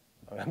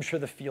 I'm sure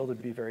the field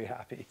would be very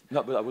happy.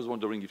 No, but I was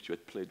wondering if you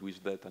had played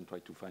with that and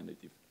tried to find it.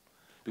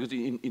 Because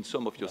in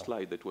some of your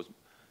slides, that was,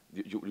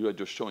 you were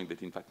just showing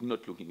that, in fact,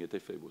 not looking at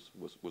FA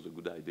was a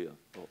good idea,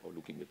 or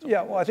looking at something.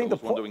 Yeah, well, I think I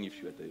was wondering if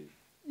you had a...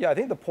 Yeah, I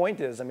think the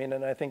point is, I mean,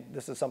 and I think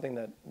this is something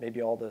that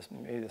maybe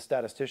the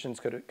statisticians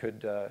could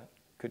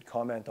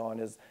comment on,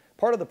 is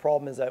part of the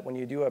problem is that when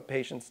you do a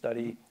patient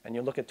study and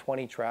you look at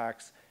 20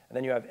 tracks, and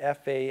then you have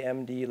FA,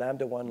 MD,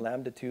 lambda 1,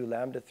 lambda 2,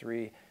 lambda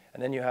 3,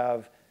 and then you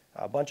have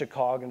a bunch of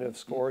cognitive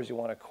scores you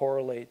want to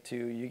correlate to,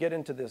 you get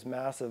into this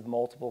massive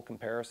multiple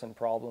comparison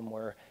problem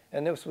where,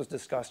 and this was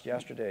discussed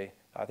yesterday,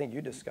 I think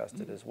you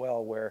discussed it as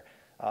well, where,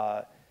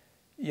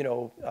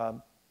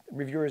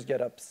 reviewers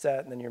get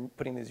upset, and then you're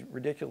putting these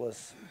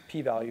ridiculous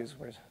p-values,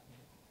 and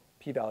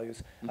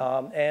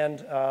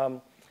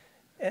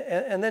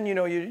then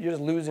you're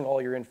just losing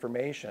all your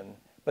information.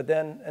 But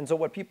then, and so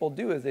what people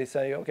do is they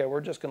say, okay,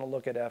 we're just going to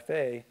look at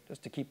FA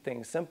just to keep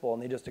things simple,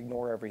 and they just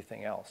ignore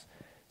everything else.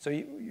 So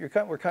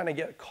we're kind of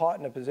get caught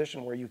in a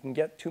position where you can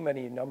get too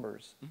many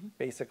numbers,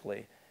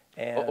 basically.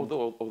 And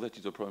although that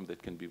is a problem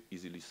that can be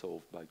easily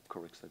solved by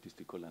correct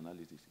statistical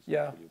analysis.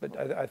 Yeah, but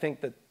I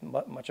think that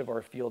much of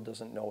our field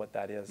doesn't know what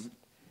that is,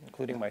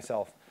 including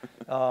myself.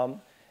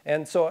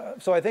 And so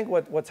I think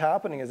what's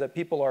happening is that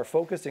people are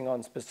focusing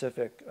on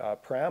specific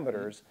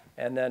parameters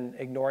and then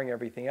ignoring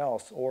everything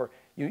else. Or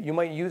you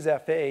might use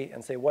FA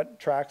and say what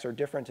tracks are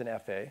different in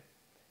FA,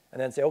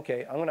 and then say,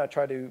 okay, I'm going to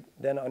try to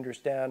then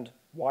understand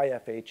why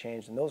FA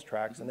changed in those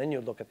tracks, and then you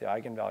look at the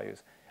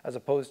eigenvalues, as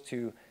opposed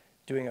to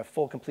doing a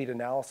full, complete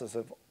analysis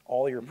of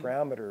all your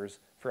parameters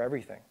for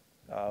everything.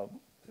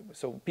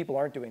 So people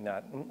aren't doing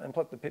that, and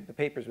plus the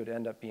papers would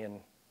end up being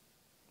a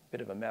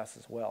bit of a mess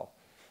as well.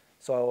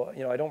 So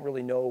I don't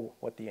really know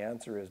what the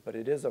answer is, but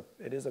it is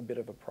a bit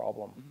of a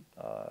problem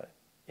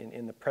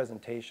in the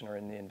presentation or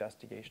in the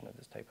investigation of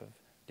this type of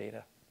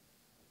data.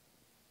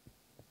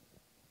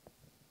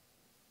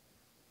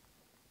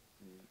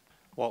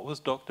 What was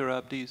Dr.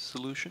 Abdi's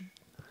solution?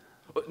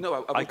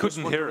 No, I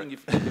couldn't hear it.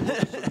 If the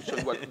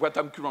solution, what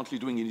I'm currently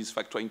doing is, in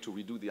fact, trying to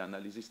redo the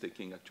analysis,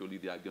 taking actually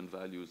the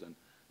eigenvalues and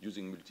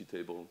using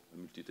multi-table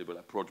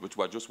approach, but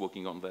we're just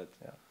working on that.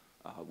 Yeah.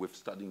 We've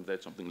studied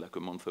that something like a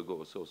month ago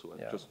or so, so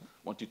I just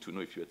wanted to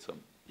know if you had some.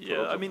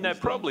 Yeah, I mean, they're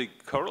probably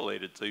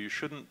correlated, so you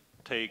shouldn't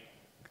take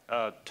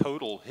a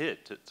total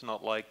hit. It's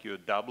not like you're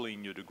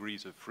doubling your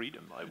degrees of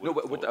freedom. No,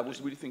 but I was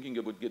really thinking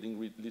about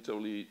getting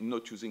literally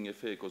not using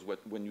FA, because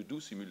when you do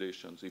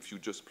simulations, if you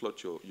just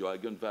plot your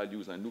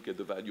eigenvalues and look at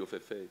the value of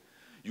FA,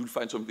 you'll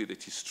find something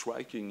that is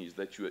striking, is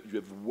that you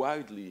have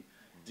widely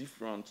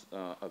different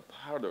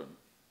pattern,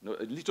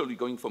 literally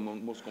going from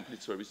almost complete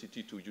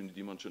sphericity to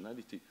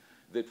unidimensionality,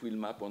 that will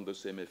map on the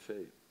same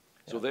FA.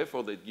 So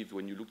therefore, that gives,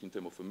 when you look in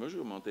terms of a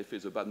measurement, FA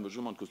is a bad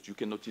measurement because you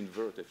cannot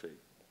invert FA.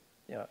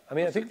 Yeah, I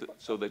mean, I think...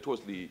 So that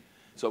was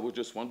so I was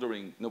just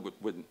wondering, no, but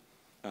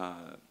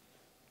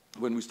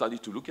when we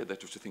started to look at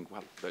that, we should think,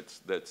 well,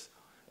 that's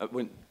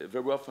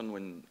very often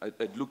when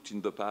I'd looked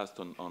in the past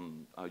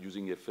on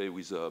using FA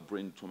with a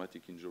brain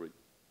traumatic injury,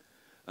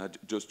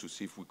 just to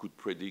see if we could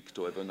predict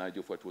or have an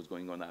idea of what was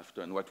going on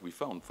after. And what we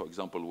found, for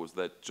example, was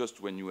that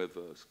just when you have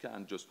a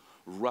scan, just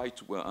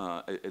right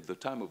at the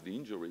time of the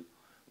injury,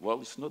 well,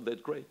 it's not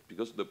that great,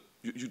 because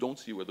you don't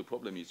see where the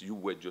problem is. You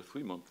wait just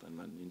 3 months, and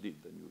then indeed,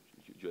 then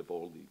you have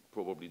all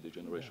probably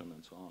degeneration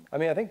and so on. I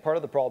mean, I think part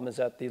of the problem is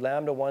that the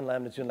lambda 1,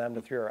 lambda 2, and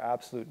lambda 3 are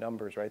absolute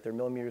numbers, right? They're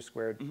millimeters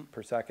squared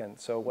per second.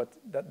 So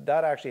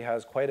that actually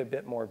has quite a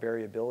bit more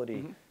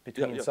variability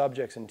between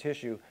subjects and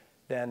tissue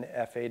than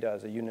FA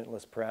does, a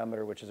unitless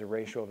parameter, which is a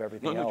ratio of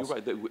everything else. No,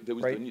 you're right. There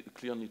was a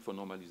clear need for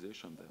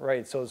normalization there.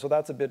 Right. So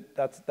that's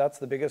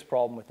the biggest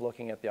problem with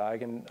looking at the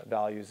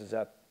eigenvalues, is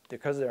that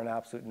because they're an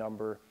absolute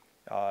number,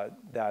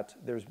 that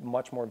there's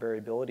much more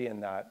variability in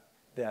that,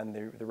 than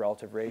the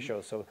relative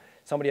ratio. So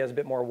somebody has a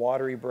bit more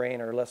watery brain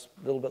or a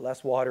little bit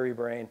less watery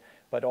brain,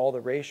 but all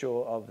the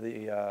ratio of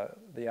the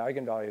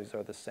eigenvalues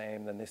are the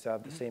same, then they still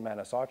have the same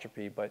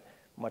anisotropy, but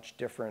much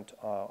different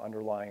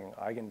underlying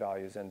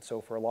eigenvalues. And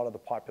so for a lot of the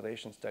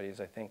population studies,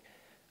 I think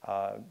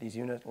these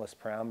unitless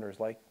parameters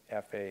like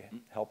FA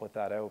help with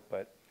that out.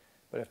 But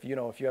if you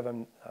have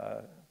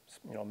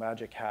a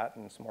magic hat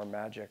and some more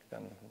magic,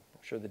 then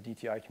I'm sure the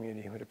DTI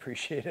community would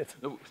appreciate it.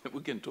 No,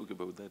 we can talk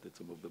about that at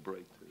some of the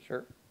break.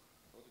 Sure.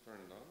 Turn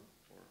it on?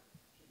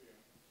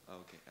 Or?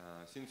 Okay.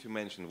 Since you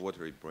mentioned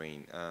watery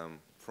brain,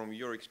 from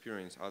your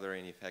experience, are there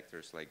any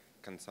factors like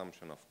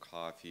consumption of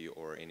coffee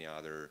or any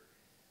other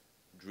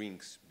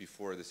drinks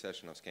before the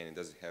session of scanning?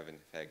 Does it have an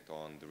effect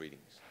on the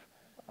readings?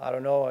 I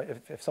don't know.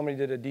 If somebody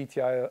did a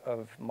DTI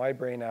of my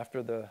brain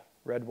after the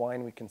red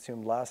wine we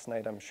consumed last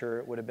night, I'm sure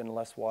it would have been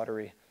less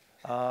watery.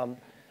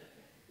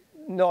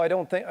 No, I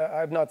don't think.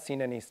 I've not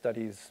seen any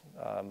studies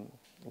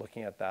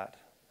looking at that,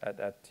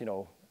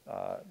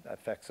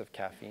 effects of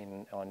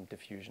caffeine on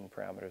diffusion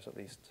parameters, at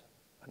least.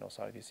 I know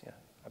some of you seen it.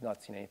 I've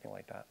not seen anything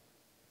like that.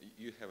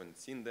 You haven't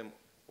seen them,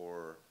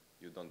 or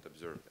you don't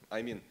observe them?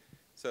 I mean,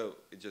 so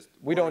it just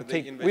we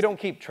don't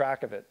keep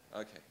track of it.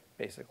 Okay.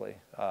 Basically,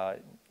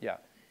 yeah.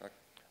 Okay.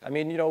 I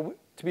mean,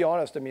 to be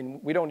honest, I mean,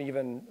 we don't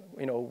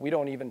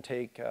even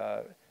take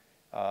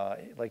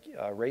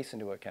race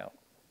into account.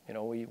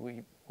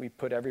 We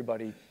put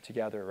everybody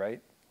together,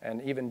 right?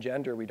 And even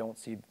gender, we don't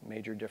see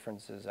major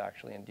differences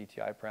actually in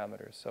DTI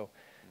parameters. So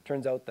it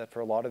turns out that for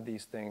a lot of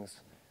these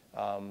things,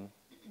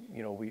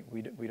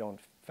 we don't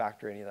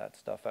factor any of that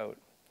stuff out.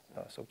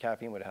 So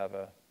caffeine would have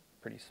a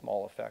pretty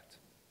small effect.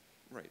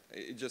 Right.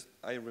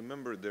 I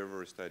remember there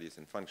were studies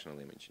in functional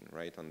imaging,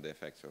 right, on the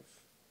effects of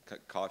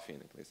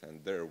caffeine at least,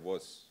 and there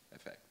was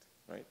effect,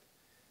 right?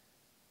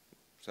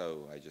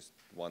 So I just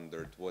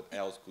wondered what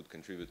else could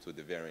contribute to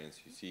the variance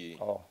you see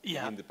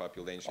in the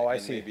population, I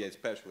and see. maybe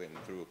especially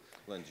through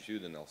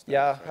longitudinal studies.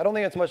 Yeah, right? I don't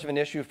think it's much of an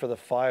issue for the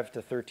 5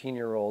 to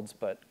 13-year-olds,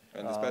 but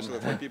And especially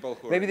for people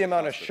who maybe are the in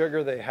amount of hospital.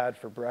 sugar they had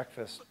for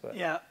breakfast. But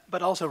Yeah,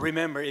 but also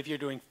remember, if you're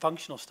doing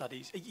functional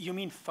studies, you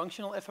mean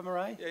functional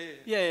fMRI?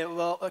 Yeah,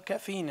 well,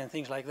 caffeine and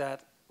things like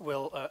that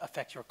will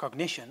affect your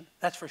cognition,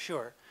 that's for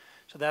sure.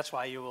 So that's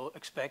why you will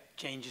expect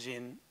changes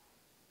in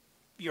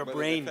your But it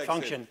brain affects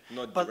function. it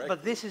not But directly.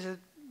 this is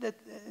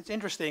it's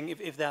interesting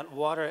if that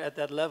water at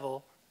that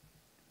level,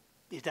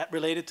 is that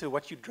related to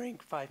what you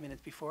drink 5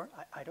 minutes before?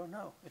 I don't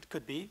know. It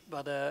could be,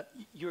 but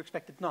you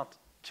expect it not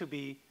to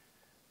be.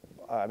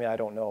 I mean, I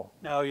don't know.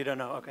 No, you don't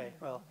know. Okay,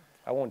 well.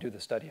 I won't do the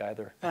study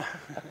either.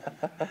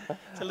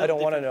 It's a I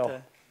don't want to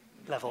different,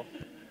 know. level.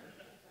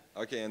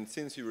 Okay, and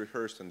since you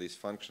rehearsed on this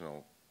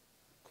functional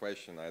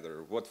question,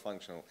 either what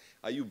functional,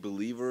 are you a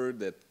believer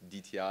that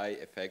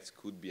DTI effects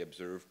could be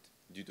observed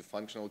due to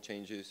functional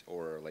changes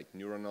or like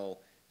neuronal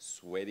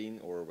sweating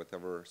or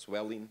whatever,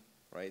 swelling,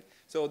 right?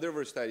 So there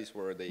were studies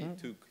where they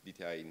took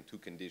DTI in 2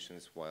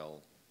 conditions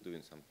while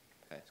doing some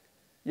task.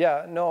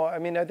 Yeah, no, I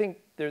mean, I think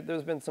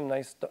there's been some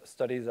nice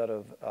studies out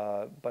of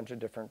a bunch of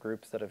different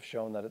groups that have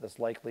shown that it's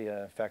likely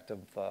an effect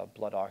of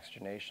blood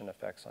oxygenation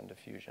effects on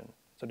diffusion.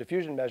 So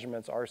diffusion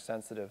measurements are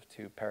sensitive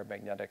to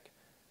paramagnetic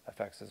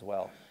effects as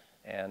well.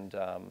 And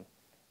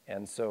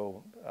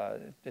so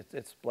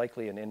it's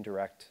likely an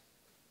indirect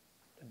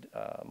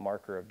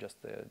marker of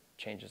just the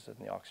changes in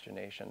the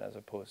oxygenation as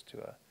opposed to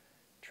a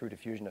true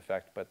diffusion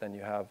effect. But then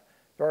there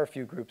are a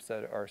few groups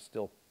that are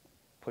still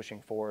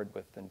pushing forward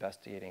with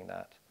investigating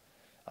that.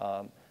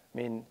 I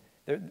mean,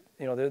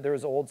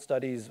 there's old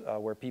studies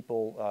where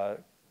people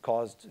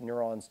caused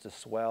neurons to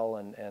swell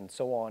and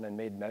so on, and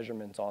made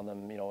measurements on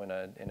them, in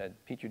a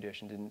petri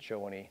dish, and didn't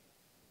show any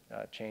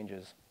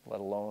changes, let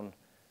alone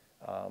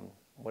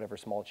whatever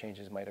small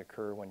changes might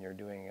occur when you're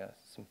doing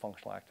some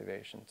functional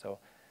activation. So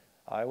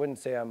I wouldn't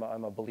say I'm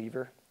a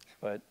believer,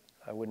 but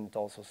I wouldn't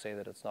also say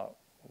that it's not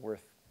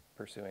worth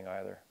pursuing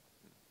either.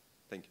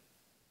 Thank you.